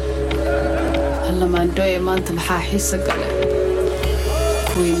koreen alla maandooye maanta maxaa xiisa galay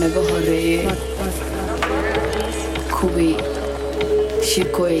kuwii naga horeeyey kuwii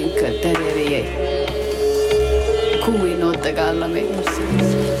shikooyinka dareeriyey kuwii noo dagaalamay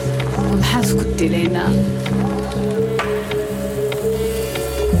maxaa isku dilaynaa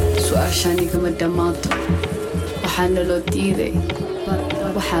su-aashaan igama dhammaato waxaa naloo diiday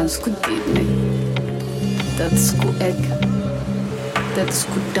waxaan isku diidnay dad isku eg dad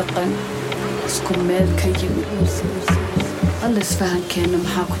isku dhaqan isku meel ka yimid alla isfahankeena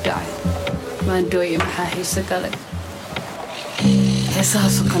maxaa ku dhacay maandooye maxaa xiise galay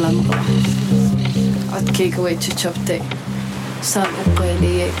heesahaasoo kalaa maqla codkayga way jajabtay saan u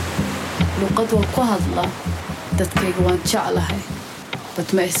qayliyey luqad waan ku hadlaa dadkayga waan jeclahay bad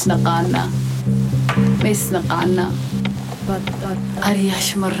ma isnaqaanaa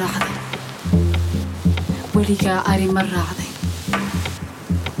ariyaasha ma raacday weligaa ari ma raacday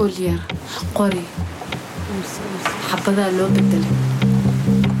ulyar qori xabadaa loo bedelay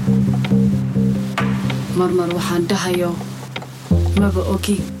marmar waxaan dhahayo maba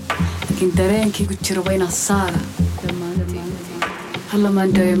ogi laakiin dareenkaygu jiro waa inaan saara halla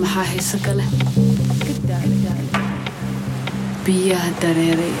maandooye maxaa xiise gale biyaha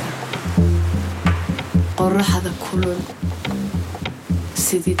dareeraya qorraxda kulul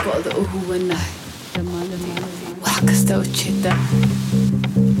sidii go'da u huwanahay wax kasta ujeeda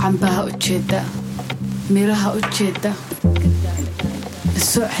cambaha ujeeda miraha ujeeda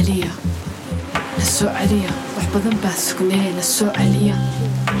lasoo celiya wax badan baa sugneeya lasoo celiya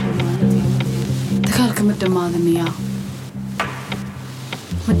dagaalka ma dhammaada miyaa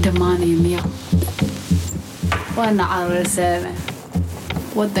ma dhammaanayo miyaa waana cararseene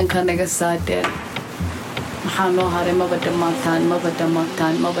waddanka naga saadheen maxaa noo haray maba dhammaataan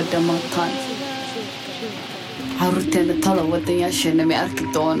caruurteena talo waddanyaasheena may arki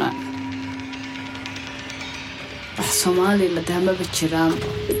doonaan wax soomaali la dhaha maba jiraan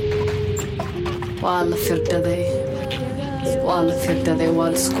waa la firdhaday waa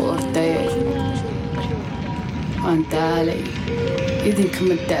laisku ordayay waan daalay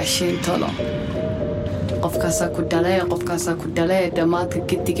idinkama daasheen talo qofkaasaa ku dhalee dhammaadka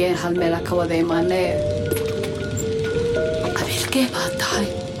gedigeen hal meelaa ka wada imaanee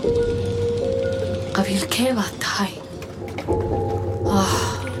qabiilkee baad tahay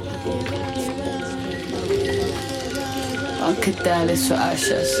waan ka daalay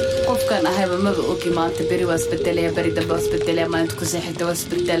su-aashaas qofkaan ahayba maba ogi maanta beri waa isbedelaya beri dambe waa isbedelaya maalinta ku seexida waa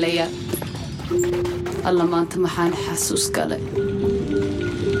isbedelaya alla maanta maxaan xasuus galay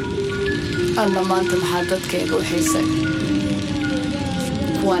alla maanta maxaa dadkayga u xiisay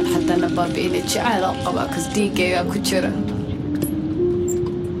kuwaan xatana baabi'ina jacayl oo qabaa kas dhiigayga ku jira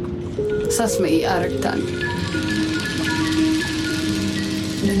saas ma ii aragtaan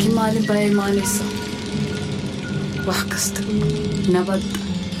laakiin maalin baa imaanaysa wax kasta nabad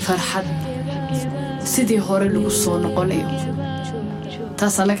farxad sidii hore lagu soo noqonayo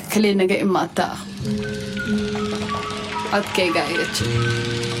taas anaga kaliya naga imaataa codkayga iga jir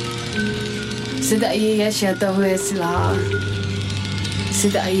sida ayayaashii haddaa hoyasi lahaa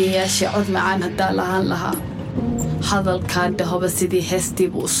sida ayayaashii cod macaan haddaa lahaan lahaa hadalkaan dhahoba sidii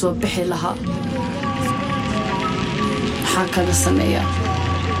heestiiba u soo bixi lahaa maxaa kala sameeyaa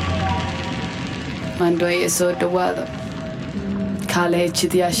maandhooye soo dhowaada kaaleya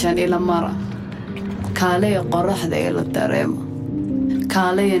jidyaashaan ila mara kaaleya qoraxda ila dareemo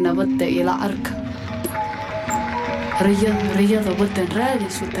kaaleya nabadda ila arka riyada waddan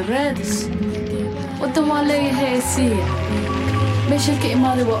raadis waddan waa leeyahay esiya meeshan ka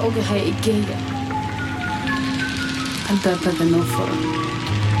imaaday waa ogahay igeeya albaabada noo furan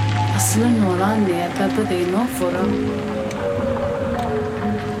asla noolaanaya albaabada inoo furan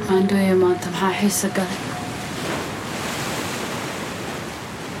maandhooye maanta maxaa xiisa galay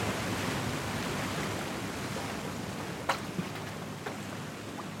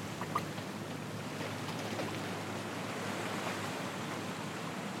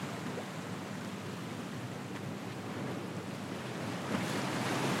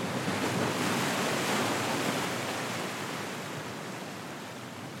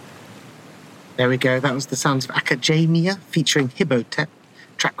There we go. That was the sounds of Academia featuring Hibotep.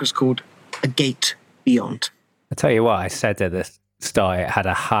 The track was called A Gate Beyond. I tell you what, I said at the start it had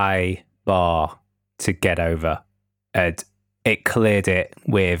a high bar to get over, and it cleared it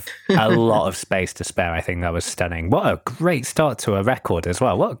with a lot of space to spare. I think that was stunning. What a great start to a record as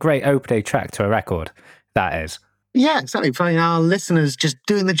well. What a great opening track to a record that is. Yeah, exactly. Finding our listeners just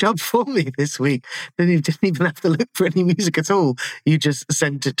doing the job for me this week. Didn't even have to look for any music at all. You just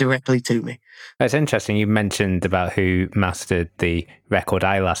sent it directly to me. It's interesting. You mentioned about who mastered the record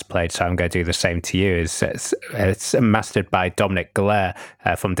I last played, so I'm going to do the same to you. It's mastered by Dominic Glare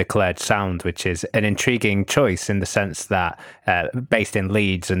from Declared Sound, which is an intriguing choice in the sense that based in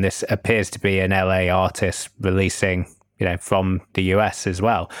Leeds, and this appears to be an LA artist releasing, from the US as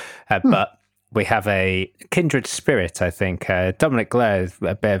well. But we have a kindred spirit, I think. Dominic Glare,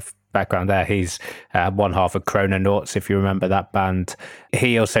 a bit of background there. He's one half of Chrononauts, if you remember that band.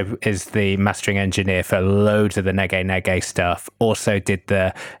 He also is the mastering engineer for loads of the Nege Nege stuff. Also did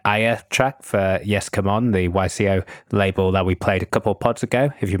the Aya track for Yes Come On, the YCO label that we played a couple of pods ago,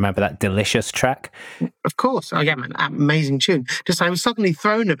 if you remember that delicious track. Of course. Oh, yeah, man. Amazing tune. I was suddenly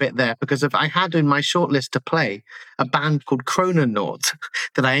thrown a bit there because I had in my shortlist to play a band called Chrononaut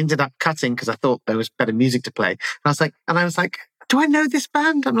that I ended up cutting because I thought there was better music to play. And I was like, do I know this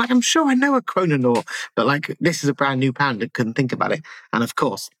band? I'm sure I know a Chrononaut, but this is a brand new band. I couldn't think about it. And of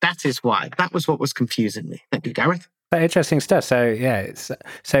course, that is why. That was what was confusing me. Thank you, Gareth. Interesting stuff. So yeah,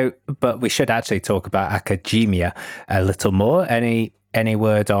 but we should actually talk about Academia a little more. Any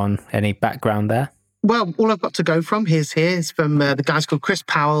word on any background there? Well, all I've got to go from is from the guys called Chris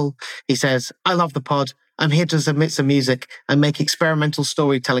Powell. He says, I love the pod. I'm here to submit some music and make experimental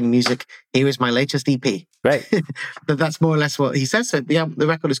storytelling music. Here is my latest EP. Right. But that's more or less what he says. So the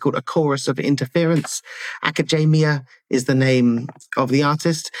record is called A Chorus of Interference. Academia is the name of the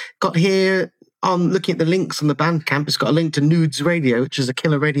artist. Got here on looking at the links on the Bandcamp. It's got a link to Nudes Radio, which is a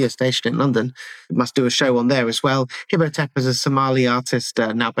killer radio station in London. It must do a show on there as well. Hibotep is a Somali artist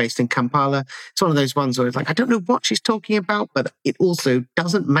now based in Kampala. It's one of those ones where it's I don't know what she's talking about, but it also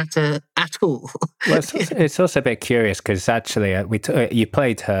doesn't matter at all. Well, it's also a bit curious because actually you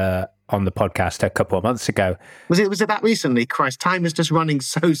played her on the podcast a couple of months ago. Was it that recently? Christ, time is just running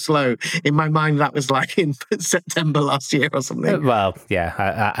so slow. In my mind, that was in September last year or something. Well,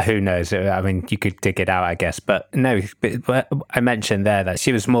 yeah, who knows? I mean, you could dig it out, I guess. But no, I mentioned there that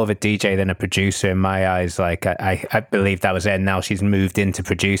she was more of a DJ than a producer in my eyes. I believe that was it. And now she's moved into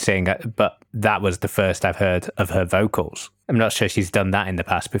producing, but that was the first I've heard of her vocals. I'm not sure she's done that in the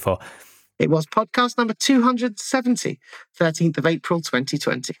past before. It was podcast number 270, 13th of April,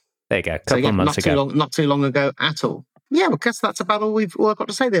 2020. There you go. A couple of months ago. Not too long ago at all. Yeah, well, I guess that's about all I've got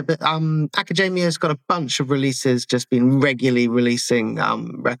to say there. But Academia's got a bunch of releases, just been regularly releasing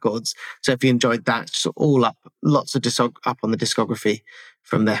records. So if you enjoyed that, it's all up, lots of up on the discography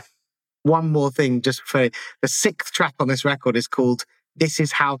from there. One more thing, just for the 6th track on this record is called This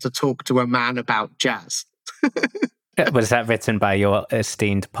Is How to Talk to a Man About Jazz. Was that written by your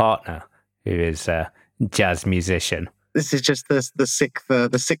esteemed partner, who is a jazz musician? This is just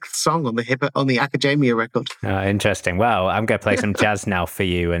the sixth song on the Academia record. Interesting. Well, I'm going to play some jazz now for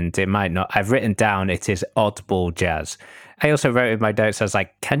you, and it might not. I've written down it is oddball jazz. I also wrote in my notes, I was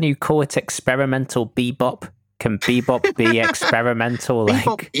like, can you call it experimental bebop? Can bebop be experimental?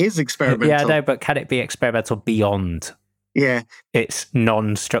 Bebop is experimental. Yeah, no, but can it be experimental beyond? Yeah, it's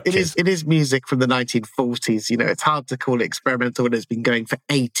non-structured. It is music from the 1940s. You know, it's hard to call it experimental when it's been going for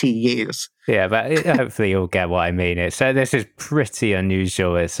 80 years. Yeah, but hopefully you'll get what I mean. This is pretty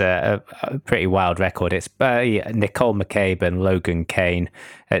unusual. It's a pretty wild record. It's by Nicole McCabe and Logan Kane,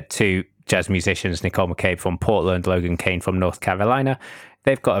 two jazz musicians. Nicole McCabe from Portland, Logan Kane from North Carolina.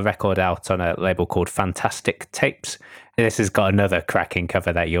 They've got a record out on a label called Fantastic Tapes. This has got another cracking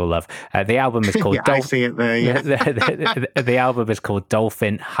cover that you'll love. The album is called I see it there, yeah. the album is called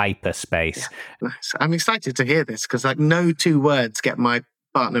Dolphin Hyperspace. Yeah, nice. I'm excited to hear this because no two words get my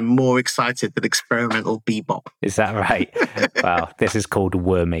partner more excited than experimental bebop. Is that right? Well, this is called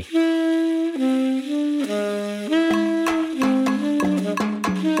Wormy.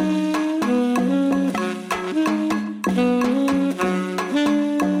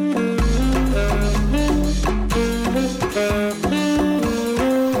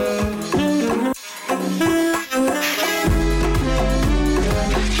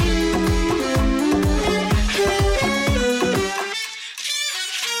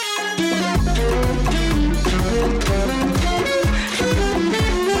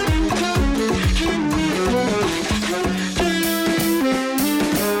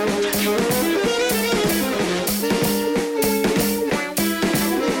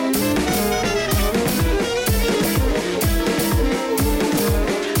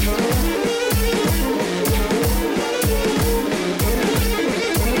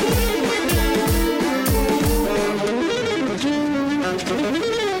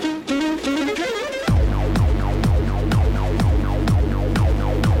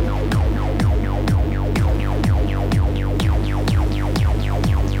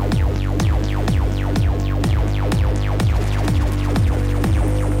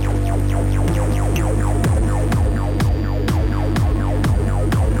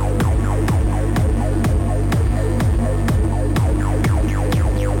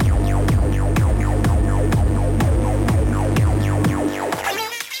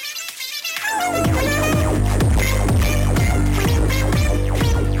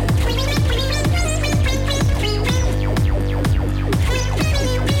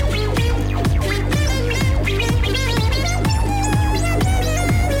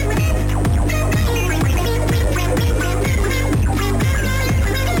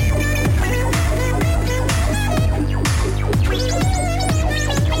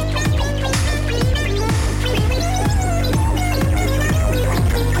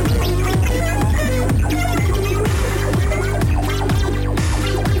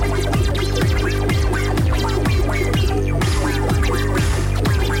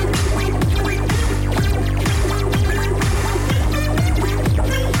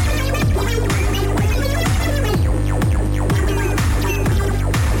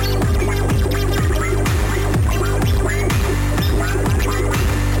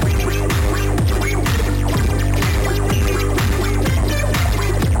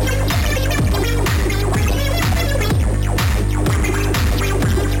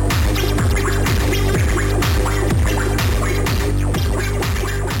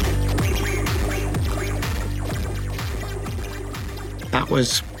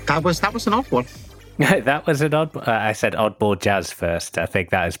 That was an odd one. That was an odd. I said oddball jazz first. I think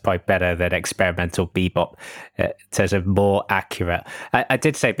that is probably better than experimental bebop. In terms of more accurate. I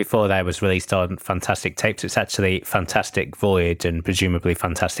did say before that it was released on Fantastic Tapes. It's actually Fantastic Voyage, and presumably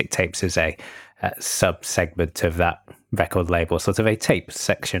Fantastic Tapes is a sub-segment of that record label, sort of a tape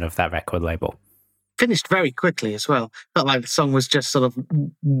section of that record label. Finished very quickly as well. Felt like the song was just sort of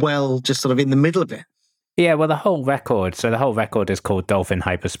in the middle of it. Yeah, well, the whole record is called Dolphin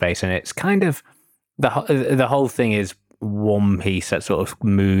Hyperspace, and it's kind of the whole thing is one piece that sort of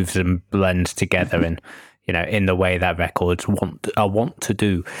moves and blends together in, you know, in the way that records want to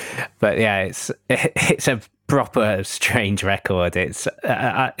do. But yeah, it's a proper strange record. It's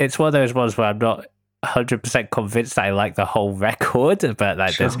one of those ones where I'm not 100% convinced that I like the whole record, but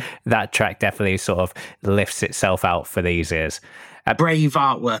like sure. That track definitely sort of lifts itself out for these ears. Brave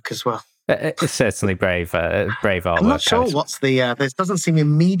artwork as well. It's certainly brave artwork. I'm not sure what's there doesn't seem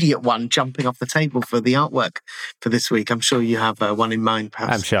immediate one jumping off the table for the artwork for this week. I'm sure you have one in mind,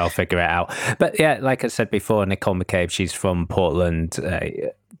 perhaps. I'm sure I'll figure it out. But yeah, like I said before, Nicole McCabe, she's from Portland,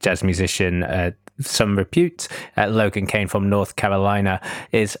 jazz musician. some repute. Logan Kane from North Carolina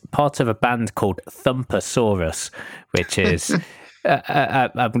is part of a band called Thumpersaurus, which is...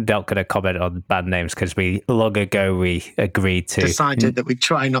 I'm not going to comment on band names because long ago we agreed to... Decided that we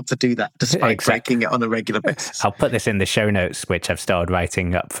try not to do that despite breaking it on a regular basis. I'll put this in the show notes, which I've started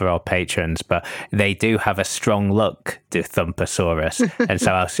writing up for our patrons, but they do have a strong look, to Thumpersaurus. And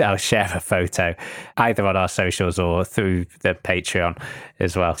so I'll share a photo either on our socials or through the Patreon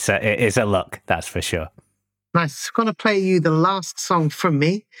as well. So it is a look, that's for sure. Nice. I'm going to play you the last song from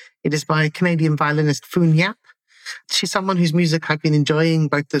me. It is by Canadian violinist Foon Yap. She's someone whose music I've been enjoying,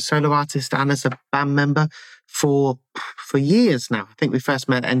 both as a solo artist and as a band member, for years now. I think we first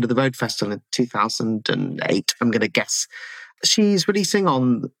met at End of the Road Festival in 2008, I'm going to guess. She's releasing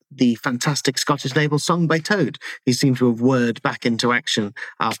on the fantastic Scottish label Song by Toad, who seem to have whirred back into action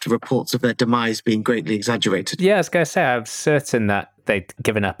after reports of their demise being greatly exaggerated. Yeah, I was going to say, I'm certain that they'd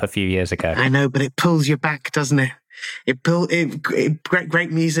given up a few years ago. I know, but it pulls you back, doesn't it?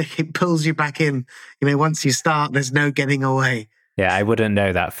 Great music, it pulls you back in. Once you start, there's no getting away. Yeah, I wouldn't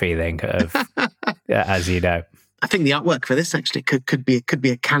know that feeling of, as you know. I think the artwork for this actually could be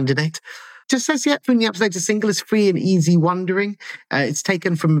a candidate. Just says, Foon Yap's latest single is Free and Easy Wandering. It's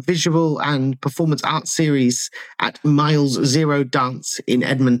taken from a visual and performance art series at Miles Zero Dance in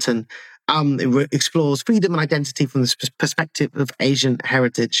Edmonton. It explores freedom and identity from the perspective of Asian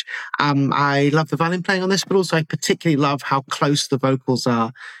heritage. I love the violin playing on this, but also I particularly love how close the vocals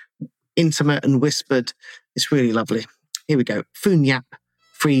are, intimate and whispered. It's really lovely. Here we go. Foon Yap,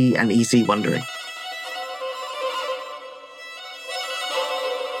 Free and Easy Wandering.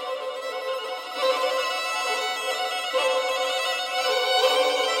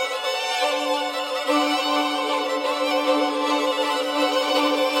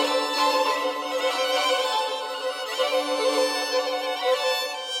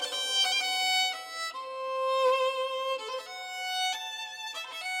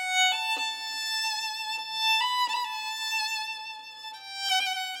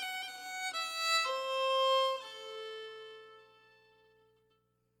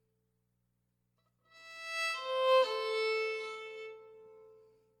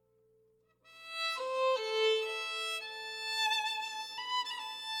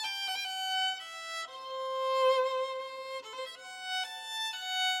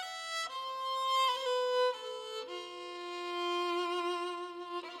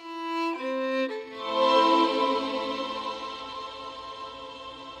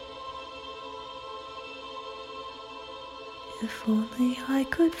 If only I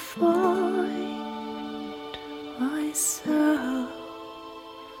could find myself,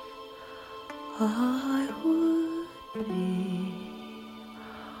 I would be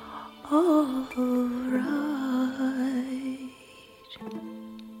alright.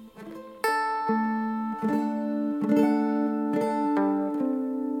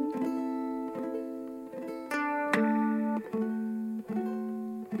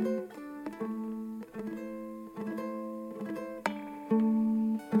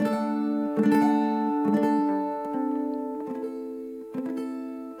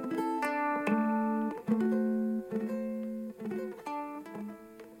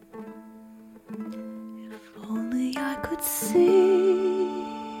 See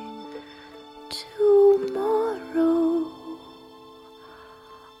tomorrow,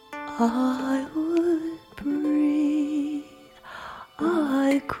 I would breathe,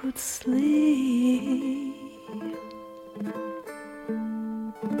 I could sleep.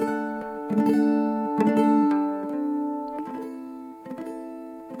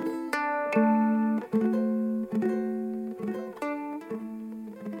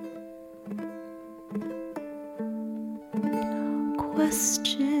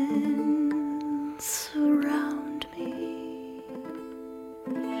 Questions surround me,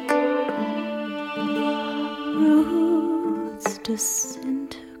 roots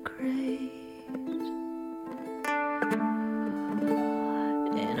disintegrate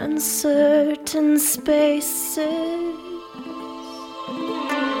in uncertain spaces.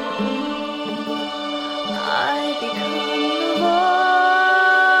 I become the void.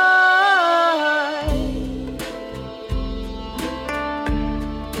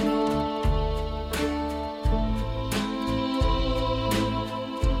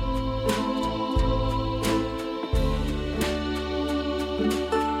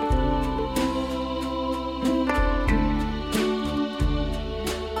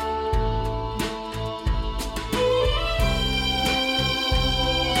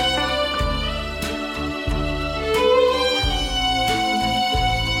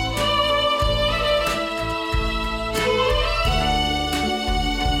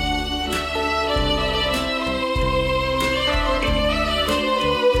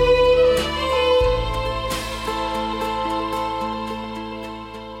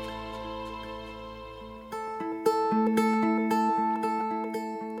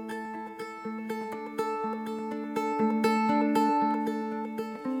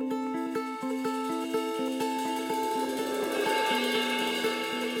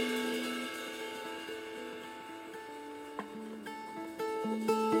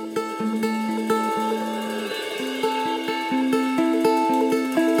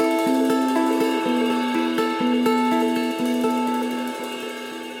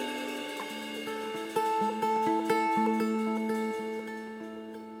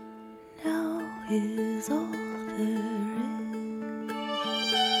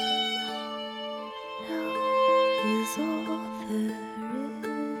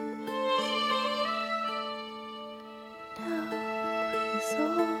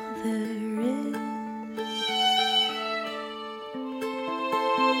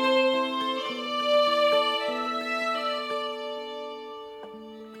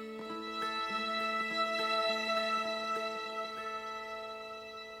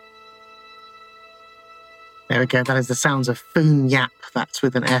 There we go. That is the sounds of Foon Yap. That's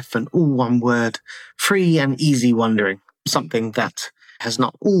with an F and all one word. Free and easy wandering. Something that has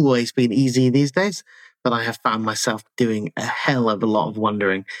not always been easy these days, but I have found myself doing a hell of a lot of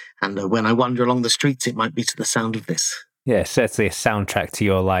wandering. And when I wander along the streets, it might be to the sound of this. Yeah, certainly a soundtrack to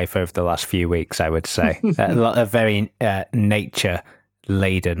your life over the last few weeks, I would say. A lot of very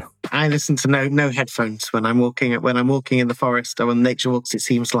nature-laden. I listen to no headphones when I'm walking in the forest or on nature walks. It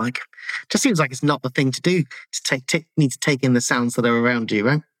seems like it's not the thing to do. Need to take in the sounds that are around you,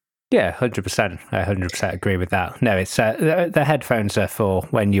 right? Yeah, 100%. I 100% agree with that. No, it's the headphones are for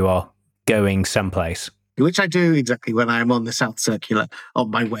when you are going someplace. Which I do exactly when I'm on the South Circular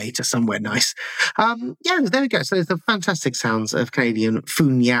on my way to somewhere nice. There we go. So there's the fantastic sounds of Canadian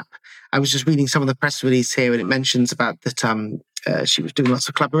Foon Yap. I was just reading some of the press release here, and it mentions about that she was doing lots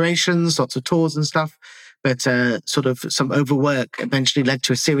of collaborations, lots of tours and stuff. But sort of some overwork eventually led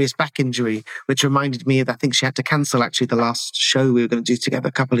to a serious back injury, which reminded me of, I think she had to cancel actually the last show we were going to do together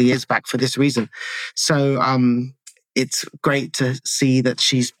a couple of years back for this reason. So it's great to see that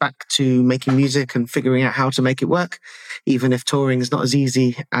she's back to making music and figuring out how to make it work, even if touring is not as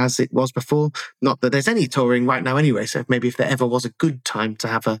easy as it was before. Not that there's any touring right now anyway, so maybe if there ever was a good time to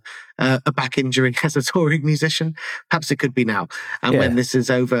have a back injury as a touring musician, perhaps it could be now. And when this is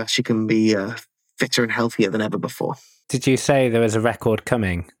over, she can be fitter and healthier than ever before. Did you say there was a record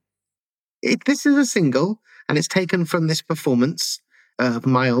coming? This is a single, and it's taken from this performance of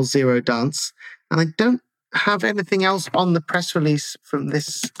Miles Zero Dance, and I don't have anything else on the press release from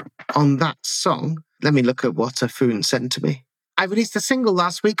this on that song. Let me look at what Foon sent to me. I released a single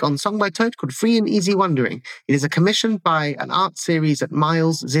last week on Song by Toad called Free and Easy Wandering. It is a commission by an art series at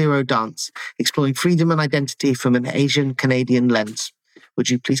Miles Zero Dance, exploring freedom and identity from an Asian Canadian lens. Would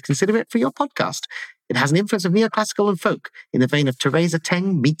you please consider it for your podcast? It has an influence of neoclassical and folk in the vein of Teresa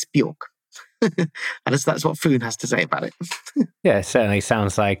Teng meets Bjork. That's what Foon has to say about it. Yeah, it certainly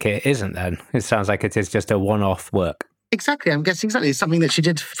sounds like it isn't then. It sounds like it is just a one-off work. Exactly. I'm guessing exactly. It's something that she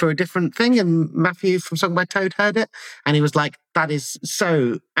did for a different thing, and Matthew from Song by Toad heard it, and he was like, that is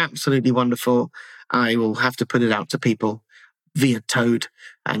so absolutely wonderful. I will have to put it out to people via Toad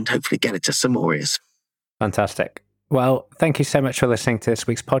and hopefully get it to some more ears. Fantastic. Well, thank you so much for listening to this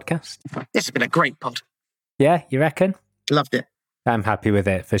week's podcast. This has been a great pod. Yeah, you reckon? Loved it. I'm happy with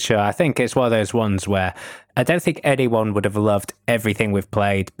it for sure. I think it's one of those ones where I don't think anyone would have loved everything we've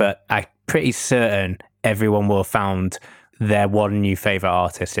played, but I'm pretty certain everyone will have found their one new favourite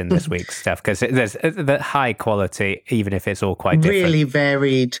artist in this week's stuff, because there's the high quality, even if it's all quite different. Really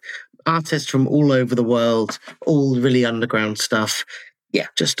varied artists from all over the world, all really underground stuff. Yeah,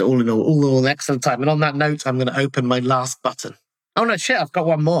 just all in all an excellent time. And on that note, I'm going to open my last button. Oh no, shit! I've got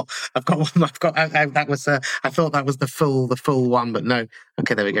one more. I thought that was the full one, but no.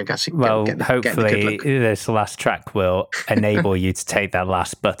 Okay, there we go, guys. Well, hopefully this last track will enable you to take that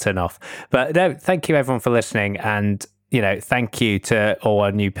last button off. But no, thank you everyone for listening, and thank you to all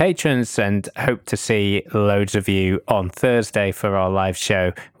our new patrons, and hope to see loads of you on Thursday for our live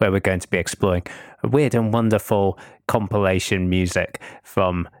show where we're going to be exploring weird and wonderful compilation music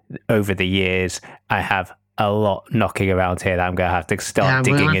from over the years. I have a lot knocking around here that I'm going to have to start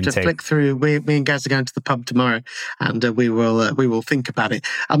digging we'll have into. To flick through. Me and Gaz are going to the pub tomorrow, and we will think about it.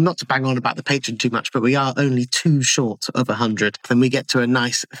 I'm not to bang on about the Patreon too much, but we are only 2 short of 100. Then we get to a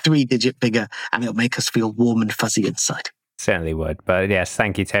nice 3-digit figure, and it'll make us feel warm and fuzzy inside. Certainly would. But yes,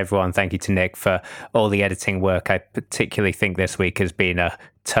 thank you to everyone. Thank you to Nick for all the editing work. I particularly think this week has been a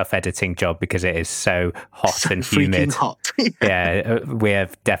tough editing job because it is so hot and humid. Hot. Yeah, we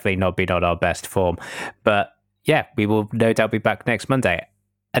have definitely not been on our best form. But yeah, we will no doubt be back next Monday.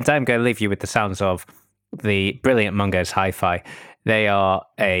 And I'm going to leave you with the sounds of the brilliant Mungo's Hi-Fi. They are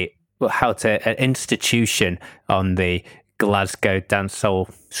an institution on the Glasgow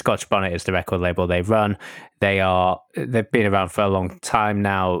dancehall. Scotch Bonnet is the record label they run. They've been around for a long time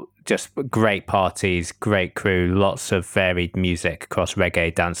now. Just great parties, great crew, lots of varied music across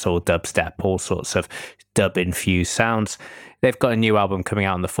reggae, dancehall, dubstep, all sorts of dub-infused sounds. They've got a new album coming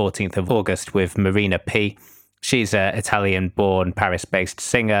out on the 14th of August with Marina P. She's an Italian-born, Paris-based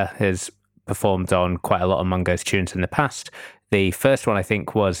singer, has performed on quite a lot of Mungo's tunes in the past. The first one, I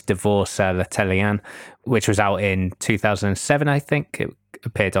think, was Divorce l'Italien, which was out in 2007, I think. It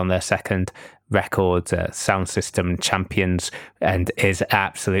appeared on their second record, Sound System Champions, and is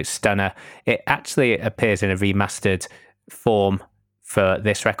absolute stunner. It actually appears in a remastered form for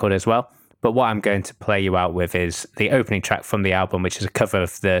this record as well. But what I'm going to play you out with is the opening track from the album, which is a cover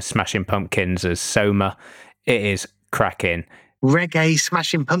of the Smashing Pumpkins as Soma. It is cracking. Reggae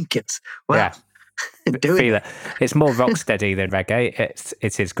Smashing Pumpkins. Wow. Yeah. Feel it. It's more rocksteady than reggae.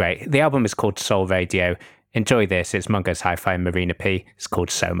 It is great. The album is called Soul Radio. Enjoy this. It's Mungo's Hi-Fi and Marina P. It's called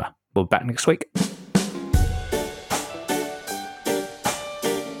Soma. We'll be back next week.